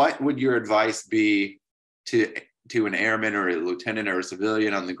 what would your advice be to an airman or a lieutenant or a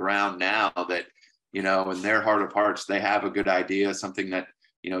civilian on the ground now that, you know, in their heart of hearts, they have a good idea, something that,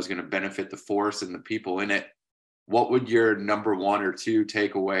 you know, is going to benefit the force and the people in it? What would your number 1 or 2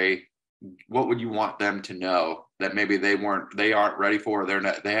 takeaway? What would you want them to know that maybe they aren't ready for, or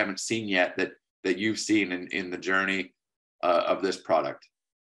they haven't seen yet that you've seen in the journey of this product?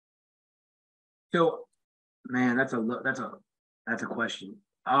 So, man, that's a question.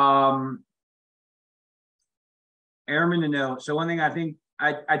 Airmen to know. So one thing I think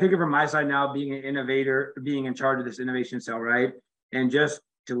I take it from my side now, being an innovator, being in charge of this innovation cell, right? And just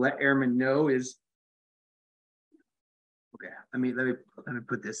to let airmen know is, okay, let me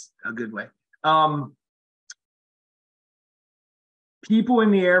put this a good way. People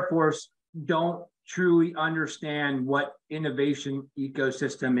in the Air Force don't truly understand what innovation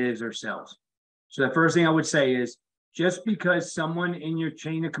ecosystem is or cells. So the first thing I would say is, just because someone in your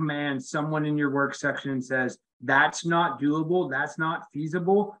chain of command, someone in your work section says, that's not doable, that's not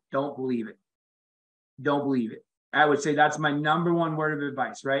feasible, don't believe it. Don't believe it. I would say that's my number 1 word of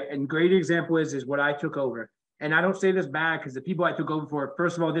advice, right? And great example is what I took over. And I don't say this bad, because the people I took over for,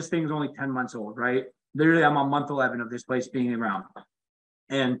 first of all, this thing's only 10 months old, right? Literally, I'm on month 11 of this place being around.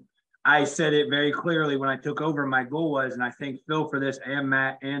 And I said it very clearly when I took over. My goal was, and I thank Phil for this, and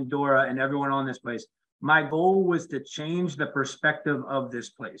Matt and Dora and everyone on this place, my goal was to change the perspective of this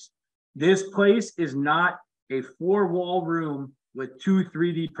place. This place is not a 4-wall room with 2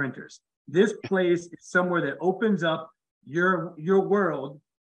 3D printers. This place is somewhere that opens up your world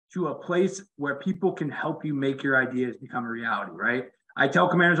to a place where people can help you make your ideas become a reality, right? I tell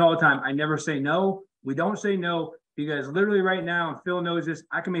commanders all the time, I never say no. We don't say no, because literally right now, and Phil knows this,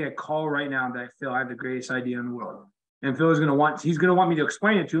 I can make a call right now that Phil, I have the greatest idea in the world. And Phil is he's going to want me to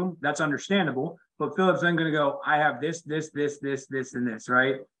explain it to him. That's understandable. But Philip's then going to go, I have this, and this,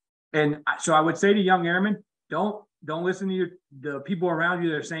 right? And so I would say to young airmen, don't listen to the people around you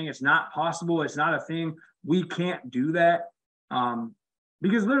that are saying it's not possible, it's not a thing, we can't do that.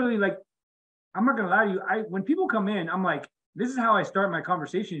 Because literally, like, I'm not going to lie to you, when people come in, I'm like, this is how I start my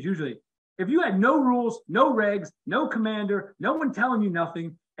conversations usually. If you had no rules, no regs, no commander, no one telling you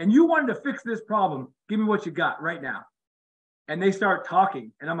nothing, and you wanted to fix this problem, give me what you got right now. And they start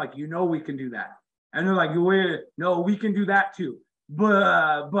talking, and I'm like, you know, we can do that. And they're like, wait, no, we can do that too.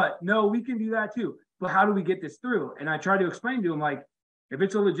 But no, we can do that too. But how do we get this through? And I try to explain to them, like, if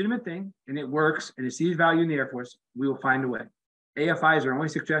it's a legitimate thing and it works and it sees value in the Air Force, we will find a way. AFIs are only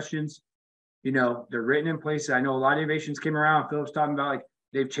suggestions. You know, they're written in places. I know a lot of innovations came around. Philip's talking about, like,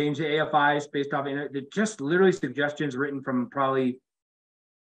 they've changed the AFIs based off, they're just literally suggestions written from probably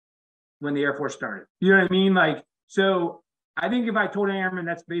when the Air Force started. You know what I mean? Like, so I think if I told an airman,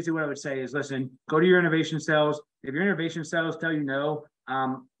 that's basically what I would say is, listen, go to your innovation cells. If your innovation cells tell you no,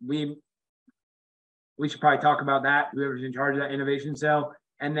 we we should probably talk about that, whoever's in charge of that innovation cell.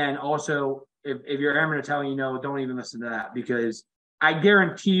 And then also, if your airmen are telling you no, don't even listen to that, because I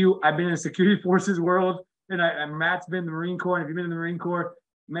guarantee you, I've been in the security forces world, and Matt's been in the Marine Corps. And if you've been in the Marine Corps,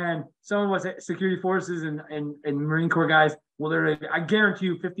 man, some of us at security forces and Marine Corps guys will literally, I guarantee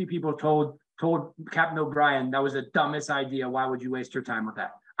you 50 people told Captain O'Brien that was the dumbest idea. Why would you waste your time with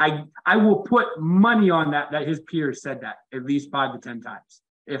that? I will put money on that his peers said that at least 5 to 10 times,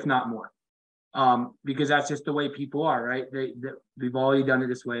 if not more. Because that's just the way people are, right? We've already done it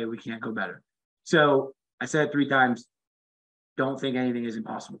this way. We can't go better. So I said it 3 times. Don't think anything is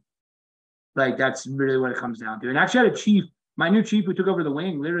impossible. Like, that's really what it comes down to. And actually, I had a chief, my new chief who took over the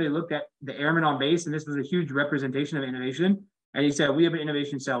wing, literally looked at the airmen on base, and this was a huge representation of innovation. And he said, we have an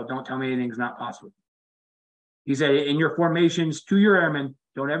innovation cell. Don't tell me anything's not possible. He said, in your formations to your airmen,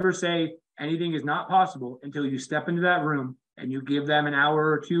 don't ever say anything is not possible until you step into that room and you give them an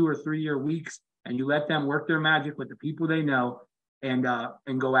hour or 2 or 3 or weeks, and you let them work their magic with the people they know and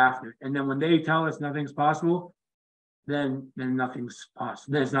go after it. And then when they tell us nothing's possible, then nothing's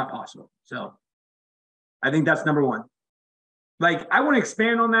possible. Then it's not possible. So I think that's number one. Like, I want to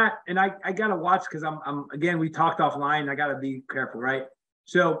expand on that, and I gotta watch, because I'm again, we talked offline. I gotta be careful, right?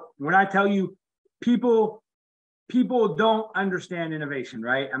 So when I tell you people don't understand innovation,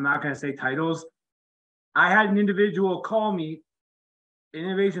 right? I'm not gonna say titles. I had an individual call me,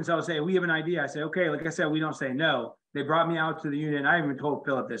 innovation cell, say, we have an idea. I say, okay, like I said, we don't say no. They brought me out to the unit, and I even told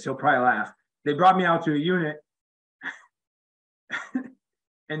Philip this, he'll probably laugh. They brought me out to a unit,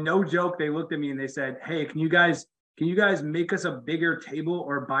 and no joke, they looked at me and they said, hey, can you guys make us a bigger table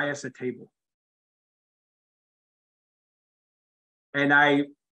or buy us a table? And I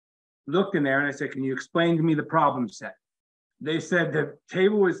looked in there and I said, can you explain to me the problem set? They said the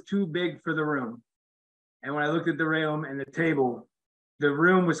table was too big for the room. And when I looked at the room and the table, the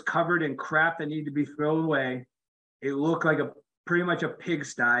room was covered in crap that needed to be thrown away. It looked like pretty much a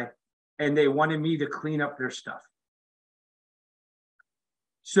pigsty, and they wanted me to clean up their stuff.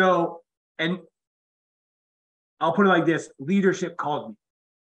 So, and I'll put it like this, leadership called me.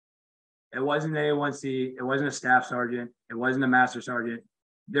 It wasn't an A1C, it wasn't a staff sergeant, it wasn't a master sergeant.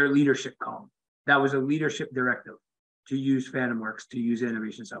 Their leadership called. That was a leadership directive to use Phantom Works, to use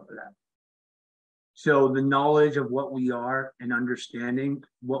Innovation Cell for that. So the knowledge of what we are and understanding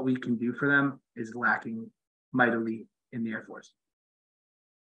what we can do for them is lacking mightily in the Air Force.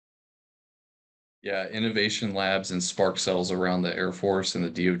 Yeah, innovation labs and spark cells around the Air Force and the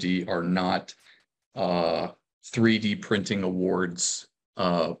DoD are not 3D printing awards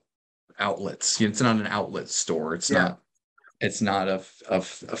outlets. It's not an outlet store. It's not a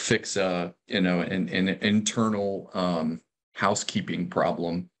fix an internal housekeeping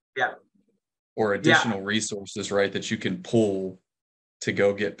problem. Yeah. Or additional resources, right, that you can pull to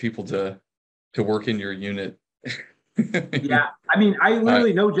go get people to work in your unit. Yeah, I mean, I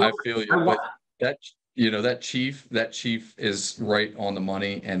literally no joke. I feel you, but that chief is right on the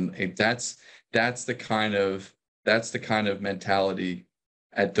money, and that's the kind of mentality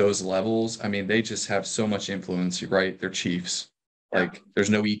at those levels. I mean, they just have so much influence, right? They're chiefs. Like, there's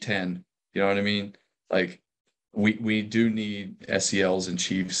no E10. You know what I mean? Like, we do need SELs and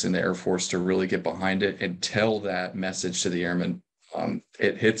chiefs in the Air Force to really get behind it and tell that message to the airmen.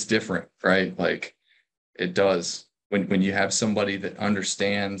 It hits different, right? Like, it does. When you have somebody that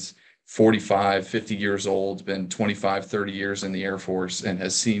understands, 45, 50 years old, been 25, 30 years in the Air Force, and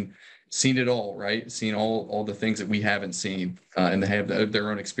has seen it all, right? Seen all the things that we haven't seen, and they have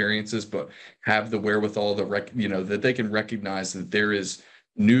their own experiences, but have the wherewithal, that they can recognize that there is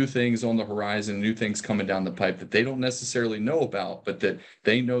new things on the horizon, new things coming down the pipe that they don't necessarily know about, but that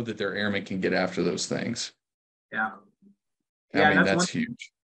they know that their airmen can get after those things. Yeah. I mean, that's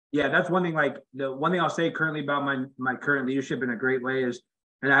huge. Yeah, that's one thing. Like, the one thing I'll say currently about my current leadership in a great way is,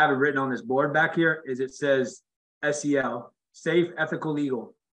 and I have it written on this board back here, is it says SEL, safe, ethical,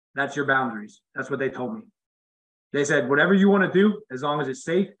 legal. That's your boundaries. That's what they told me. They said, whatever you want to do, as long as it's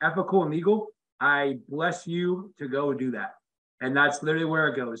safe, ethical, and legal, I bless you to go do that. And that's literally where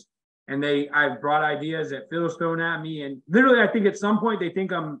it goes. And I've brought ideas that Phil's thrown at me. And literally, I think at some point they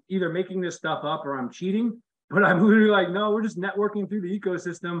think I'm either making this stuff up or I'm cheating. But I'm literally like, no, we're just networking through the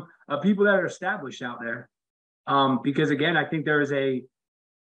ecosystem of people that are established out there. Because again, I think there is a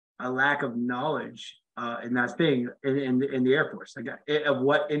lack of knowledge in that thing in the Air Force, like, of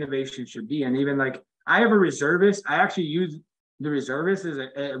what innovation should be. And even like, I have a reservist. I actually use the reservist as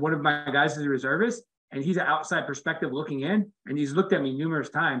one of my guys is a reservist. And he's an outside perspective looking in, and he's looked at me numerous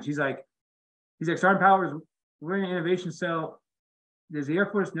times. He's like, Sergeant Powers, we're in an innovation cell. Does the Air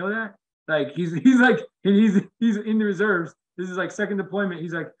Force know that? Like, he's like, and he's in the reserves. This is like second deployment.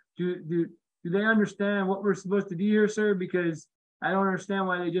 He's like, do do they understand what we're supposed to do here, sir? Because I don't understand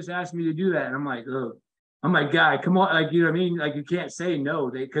why they just asked me to do that. And I'm like, oh, I'm like, guy, come on. Like, you know what I mean? Like, you can't say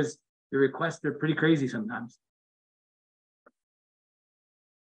no, because the requests are pretty crazy sometimes.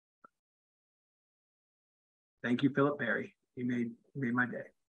 Thank you, Philip Perry. He made my day.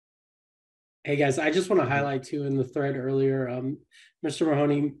 Hey guys, I just want to highlight too in the thread earlier, Mr.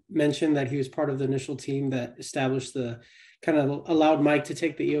 Mahoney mentioned that he was part of the initial team that established the kind of allowed Mike to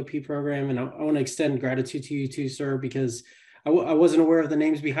take the EOP program. And I want to extend gratitude to you too, sir, because I wasn't aware of the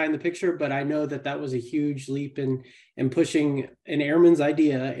names behind the picture, but I know that that was a huge leap in pushing an airman's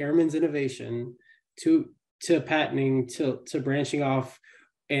idea, airman's innovation to patenting, to branching off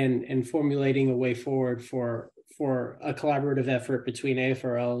and formulating a way forward for a collaborative effort between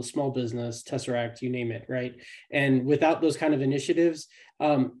AFRL, small business, Tesseract, you name it, right? And without those kind of initiatives,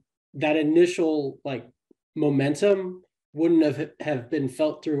 that initial like momentum wouldn't have been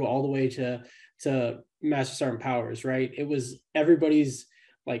felt through all the way to Master Sergeant Powers, right? It was everybody's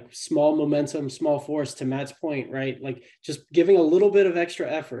like small momentum, small force, to Matt's point, right? Like just giving a little bit of extra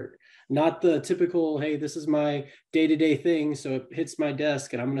effort, not the typical, hey, this is my day-to-day thing, so it hits my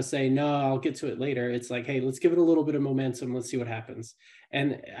desk and I'm going to say, no, I'll get to it later. It's like, hey, let's give it a little bit of momentum. Let's see what happens.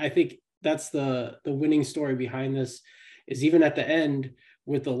 And I think that's the winning story behind this, is even at the end,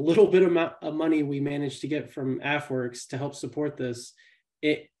 with a little bit of money we managed to get from AFWorks to help support this,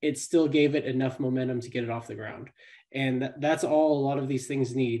 it still gave it enough momentum to get it off the ground. And that's all a lot of these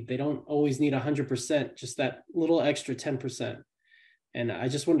things need. They don't always need 100%, just that little extra 10%. And I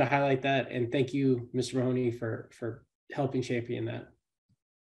just wanted to highlight that. And thank you, Mr. Mahoney, for helping champion that.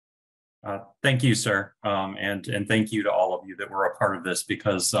 Thank you, sir. And thank you to all of you that were a part of this,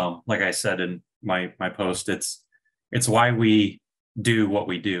 because like I said in my post, it's why we do what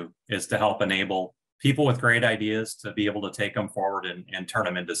we do, is to help enable people with great ideas to be able to take them forward and turn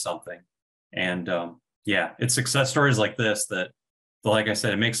them into something. And yeah, it's success stories like this that, like I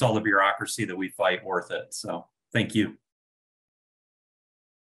said, it makes all the bureaucracy that we fight worth it. So thank you.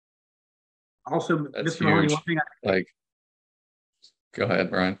 Also, That's Mr. Mahoney, huge. one thing Like, go ahead,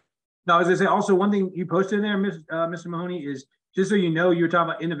 Brian. no, I was gonna say also one thing you posted in there, Mr. Mahoney, is just so you know, you were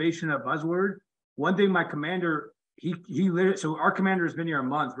talking about innovation, a buzzword. One thing my commander, he literally, so our commander has been here a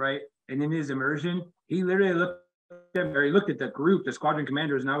month, right? And in his immersion, he literally looked at the group, the squadron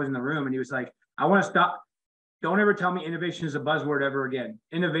commanders, and I was in the room, and he was like, I want to stop. Don't ever tell me innovation is a buzzword ever again.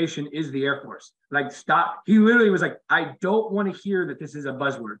 Innovation is the Air Force. Like, stop. He literally was like, I don't want to hear that this is a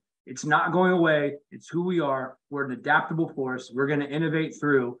buzzword. It's not going away. It's who we are. We're an adaptable force. We're going to innovate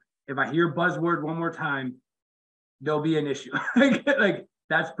through. If I hear buzzword one more time, there'll be an issue. Like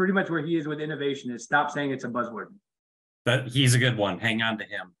that's pretty much where he is with innovation, is stop saying it's a buzzword. But he's a good one. Hang on to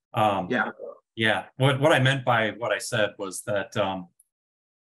him. Yeah. What I meant by what I said was that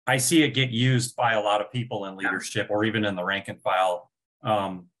I see it get used by a lot of people in leadership, or even in the rank and file,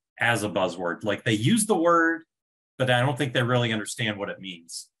 as a buzzword. Like they use the word, but I don't think they really understand what it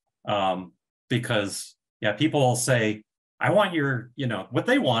means. Because yeah, people will say, I want your, what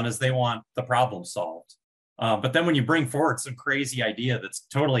they want is they want the problem solved. But then when you bring forward some crazy idea that's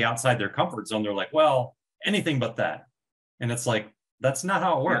totally outside their comfort zone, they're like, well, anything but that. And it's like, that's not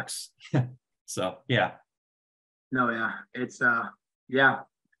how it works. Yeah. So, yeah. No, yeah. It's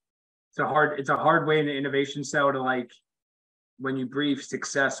it's a hard way in the innovation cell to, like, when you brief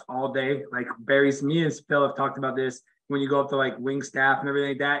success all day, like me and Phil have talked about this, when you go up to like wing staff and everything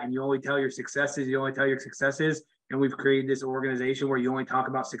like that, and you only tell your successes, and we've created this organization where you only talk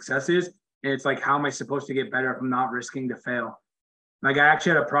about successes. And it's like, how am I supposed to get better if I'm not risking to fail? Like I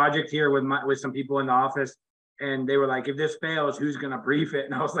actually had a project here with some people in the office, and they were like, if this fails, who's going to brief it?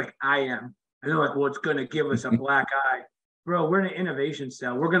 And I was like, I am. And they're like, well, it's going to give us a black eye. Bro, we're in an innovation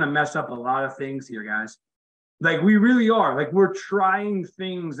cell. We're going to mess up a lot of things here, guys. Like we really are. Like we're trying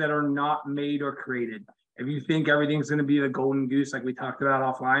things that are not made or created. If you think everything's going to be the golden goose, like we talked about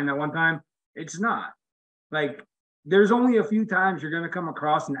offline that one time, it's not. Like there's only a few times you're going to come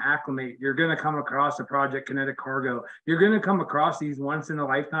across an acclimate. You're going to come across a project kinetic cargo. You're going to come across these once in a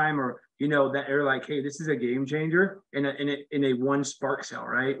lifetime, or, that are like, hey, this is a game changer in a one spark cell,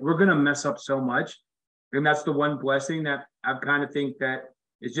 right? We're going to mess up so much. And that's the one blessing that I kind of think that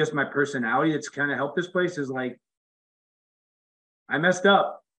is just my personality. It's kind of helped this place, is like, I messed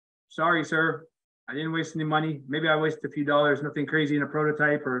up. Sorry, sir. I didn't waste any money. Maybe I wasted a few dollars, nothing crazy in a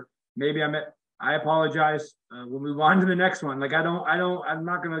prototype, or maybe I apologize. We'll move on to the next one. Like I'm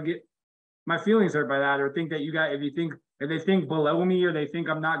not going to get my feelings hurt by that, or think that if they think below me, or they think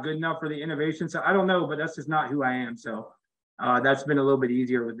I'm not good enough for the innovation. So I don't know, but that's just not who I am. So that's been a little bit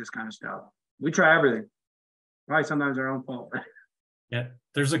easier with this kind of stuff. We try everything. Probably sometimes our own fault. Yeah,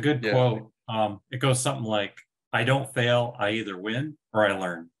 there's a good quote. It goes something like, I don't fail, I either win or I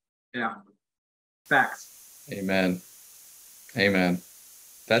learn. Yeah. Facts. Amen. Amen.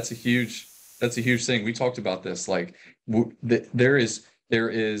 That's a huge thing. We talked about this. Like there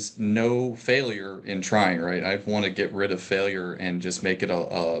is no failure in trying, right? I want to get rid of failure and just make it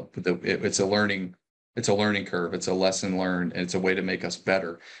it's a learning curve. It's a lesson learned, and it's a way to make us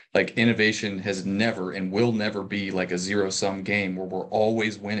better. Like innovation has never and will never be like a zero-sum game where we're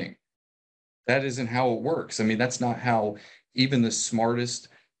always winning. That isn't how it works. I mean, that's not how even the smartest,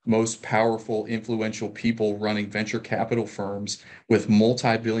 most powerful, influential people running venture capital firms with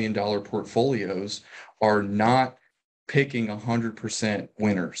multi-billion-dollar portfolios are not picking 100%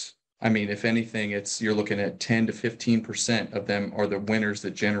 winners. I mean, if anything, you're looking at 10 to 15% of them are the winners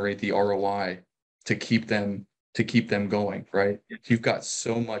that generate the ROI to keep them going, right? You've got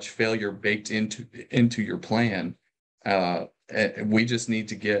so much failure baked into your plan. We just need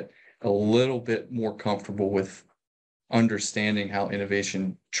to get a little bit more comfortable with understanding how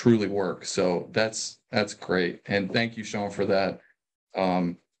innovation truly works. So that's great. And thank you, Sean, for that.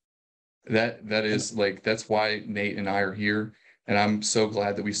 That is like, that's why Nate and I are here. And I'm so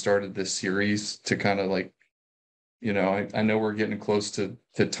glad that we started this series to kind of like, I know we're getting close to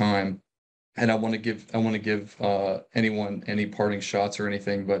time, and I want to give anyone any parting shots or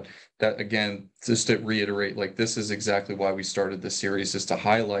anything, but that, again, just to reiterate, like, this is exactly why we started this series, is to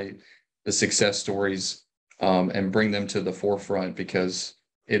highlight the success stories and bring them to the forefront, because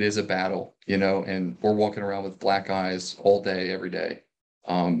it is a battle, and we're walking around with black eyes all day, every day.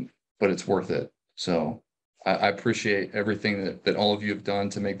 But it's worth it. So I appreciate everything that all of you have done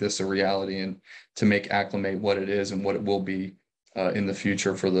to make this a reality and to make Acclimate what it is and what it will be in the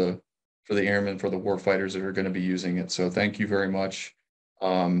future for the airmen, for the warfighters that are going to be using it. So thank you very much.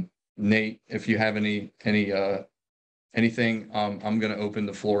 Nate, if you have anything, I'm going to open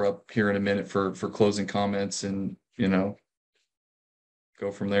the floor up here in a minute for closing comments, and go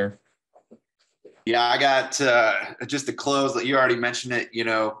from there. Yeah, I got just to close, you already mentioned it,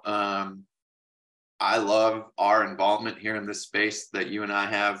 I love our involvement here in this space that you and I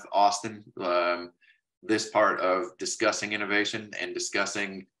have, Austin. This part of discussing innovation and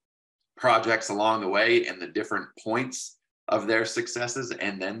discussing projects along the way and the different points of their successes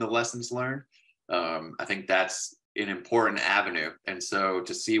and then the lessons learned. I think that's an important avenue. And so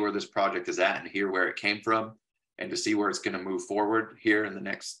to see where this project is at and hear where it came from, and to see where it's going to move forward here in the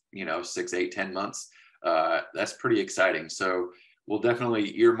next, 6, 8, 10 months, that's pretty exciting. So we'll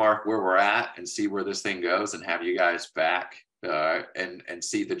definitely earmark where we're at and see where this thing goes, and have you guys back and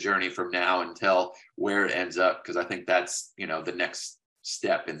see the journey from now until where it ends up, because I think that's, the next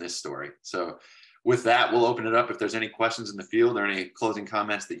step in this story. So with that, we'll open it up if there's any questions in the field or any closing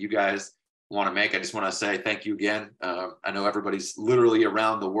comments that you guys want to make. I just want to say thank you again. I know everybody's literally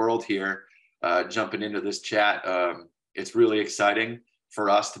around the world here jumping into this chat. It's really exciting for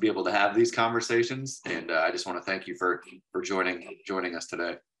us to be able to have these conversations, and I just want to thank you for joining us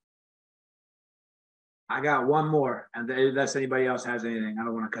today. I got one more, and unless anybody else has anything, I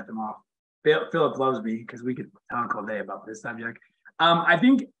don't want to cut them off. Philip loves me because we could talk all day about this subject. I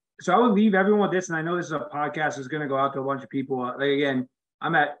think so. I would leave everyone with this, and I know this is a podcast that's going to go out to a bunch of people. Like, again,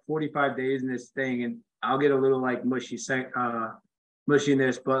 I'm at 45 days in this thing, and I'll get a little like mushiness,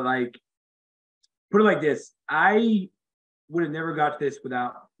 but like, put it like this: I would have never got this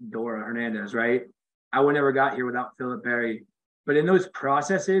without Dora Hernandez, right? I would never got here without Philip Berry. But in those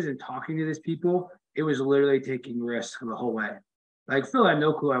processes and talking to these people, it was literally taking risks the whole way. Like, Phil had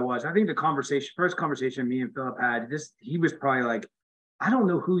no clue I was. I think the first conversation me and Philip had, he was probably like, I don't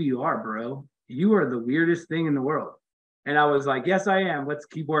know who you are, bro. You are the weirdest thing in the world. And I was like, yes, I am. Let's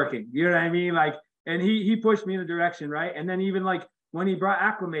keep working. You know what I mean? Like, and he pushed me in the direction, right? And then even like when he brought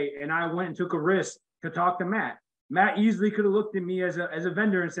Acclimate and I went and took a risk to talk to Matt easily could have looked at me as a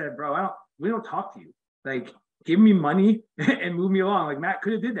vendor and said, bro, we don't talk to you. Like, give me money and move me along. Like, Matt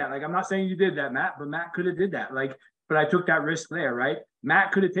could have did that. Like, I'm not saying you did that, Matt, but Matt could have did that. Like, but I took that risk there, right?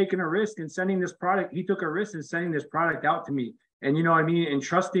 Matt could have taken a risk in sending this product. He took a risk in sending this product out to me. And you know what I mean? And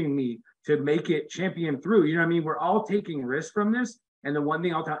trusting me to make it champion through. You know what I mean? We're all taking risks from this. And the one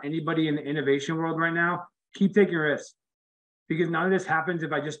thing I'll tell anybody in the innovation world right now, keep taking risks. Because none of this happens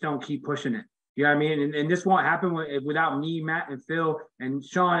if I just don't keep pushing it. You know what I mean? And this won't happen without me, Matt, and Phil, and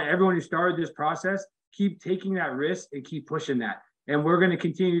Sean, everyone who started this process. Keep taking that risk and keep pushing that. And we're going to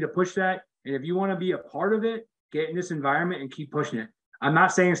continue to push that. And if you want to be a part of it, get in this environment and keep pushing it. I'm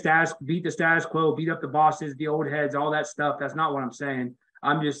not saying beat the status quo, beat up the bosses, the old heads, all that stuff. That's not what I'm saying.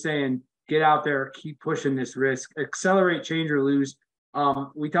 I'm just saying, get out there, keep pushing this risk, accelerate, change or lose.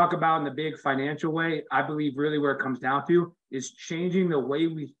 We talk about in the big financial way. I believe really where it comes down to is changing the way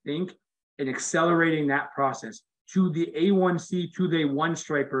we think and accelerating that process to the A1C, to the one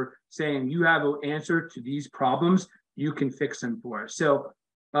striper, saying you have an answer to these problems, you can fix them for us. So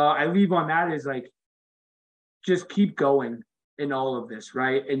I leave on that is like, just keep going in all of this,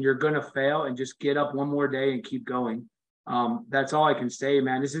 right? And you're going to fail, and just get up one more day and keep going. That's all I can say,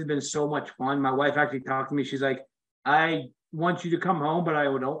 man. This has been so much fun. My wife actually talked to me. She's like, I want you to come home, but I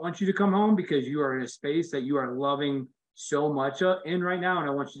don't want you to come home because you are in a space that you are loving so much in right now, and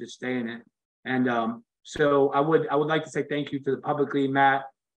I want you to stay in it. And so I would like to say thank you to the publicly, Matt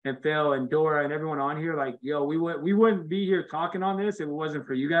and Phil and Dora and everyone on here. Like, yo, we wouldn't be here talking on this if it wasn't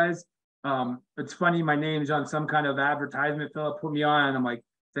for you guys. It's funny, my name's on some kind of advertisement Philip put me on, and I'm like,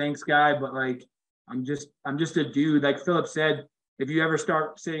 thanks, guy, but like, I'm just a dude. Like Philip said, if you ever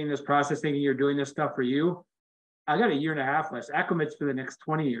start sitting in this process thinking you're doing this stuff for you, I got a year and a half left. Acclimate's for the next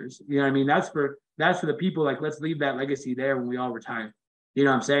 20 years. You know what I mean? That's for the people. Like, let's leave that legacy there when we all retire. You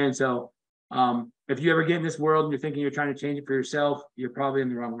know what I'm saying? So if you ever get in this world and you're thinking you're trying to change it for yourself, you're probably in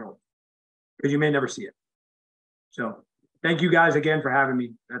the wrong world, because you may never see it. So thank you guys again for having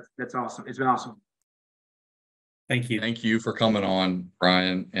me. That's awesome. It's been awesome. Thank you. Thank you for coming on,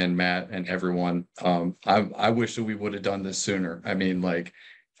 Brian and Matt and everyone. I wish that we would have done this sooner. I mean, like,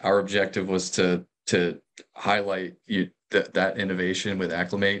 our objective was to highlight that innovation with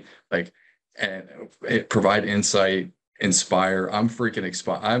Acclimate, like, and provide insight, inspire. I'm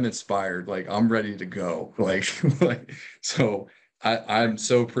inspired. Like, I'm ready to go. Like, so I'm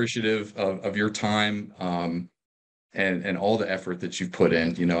so appreciative of your time, and all the effort that you've put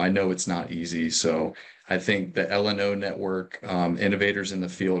in. You know, I know it's not easy. So I think the LNO network, innovators in the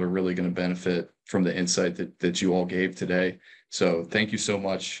field, are really going to benefit from the insight that you all gave today. So thank you so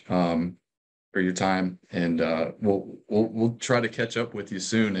much for your time, and we'll try to catch up with you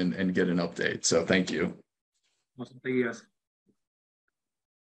soon and get an update. So thank you. Awesome. Thank you guys.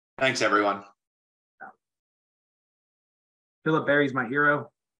 Thanks, everyone. Philip Berry's my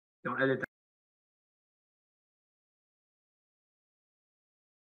hero. Don't edit that.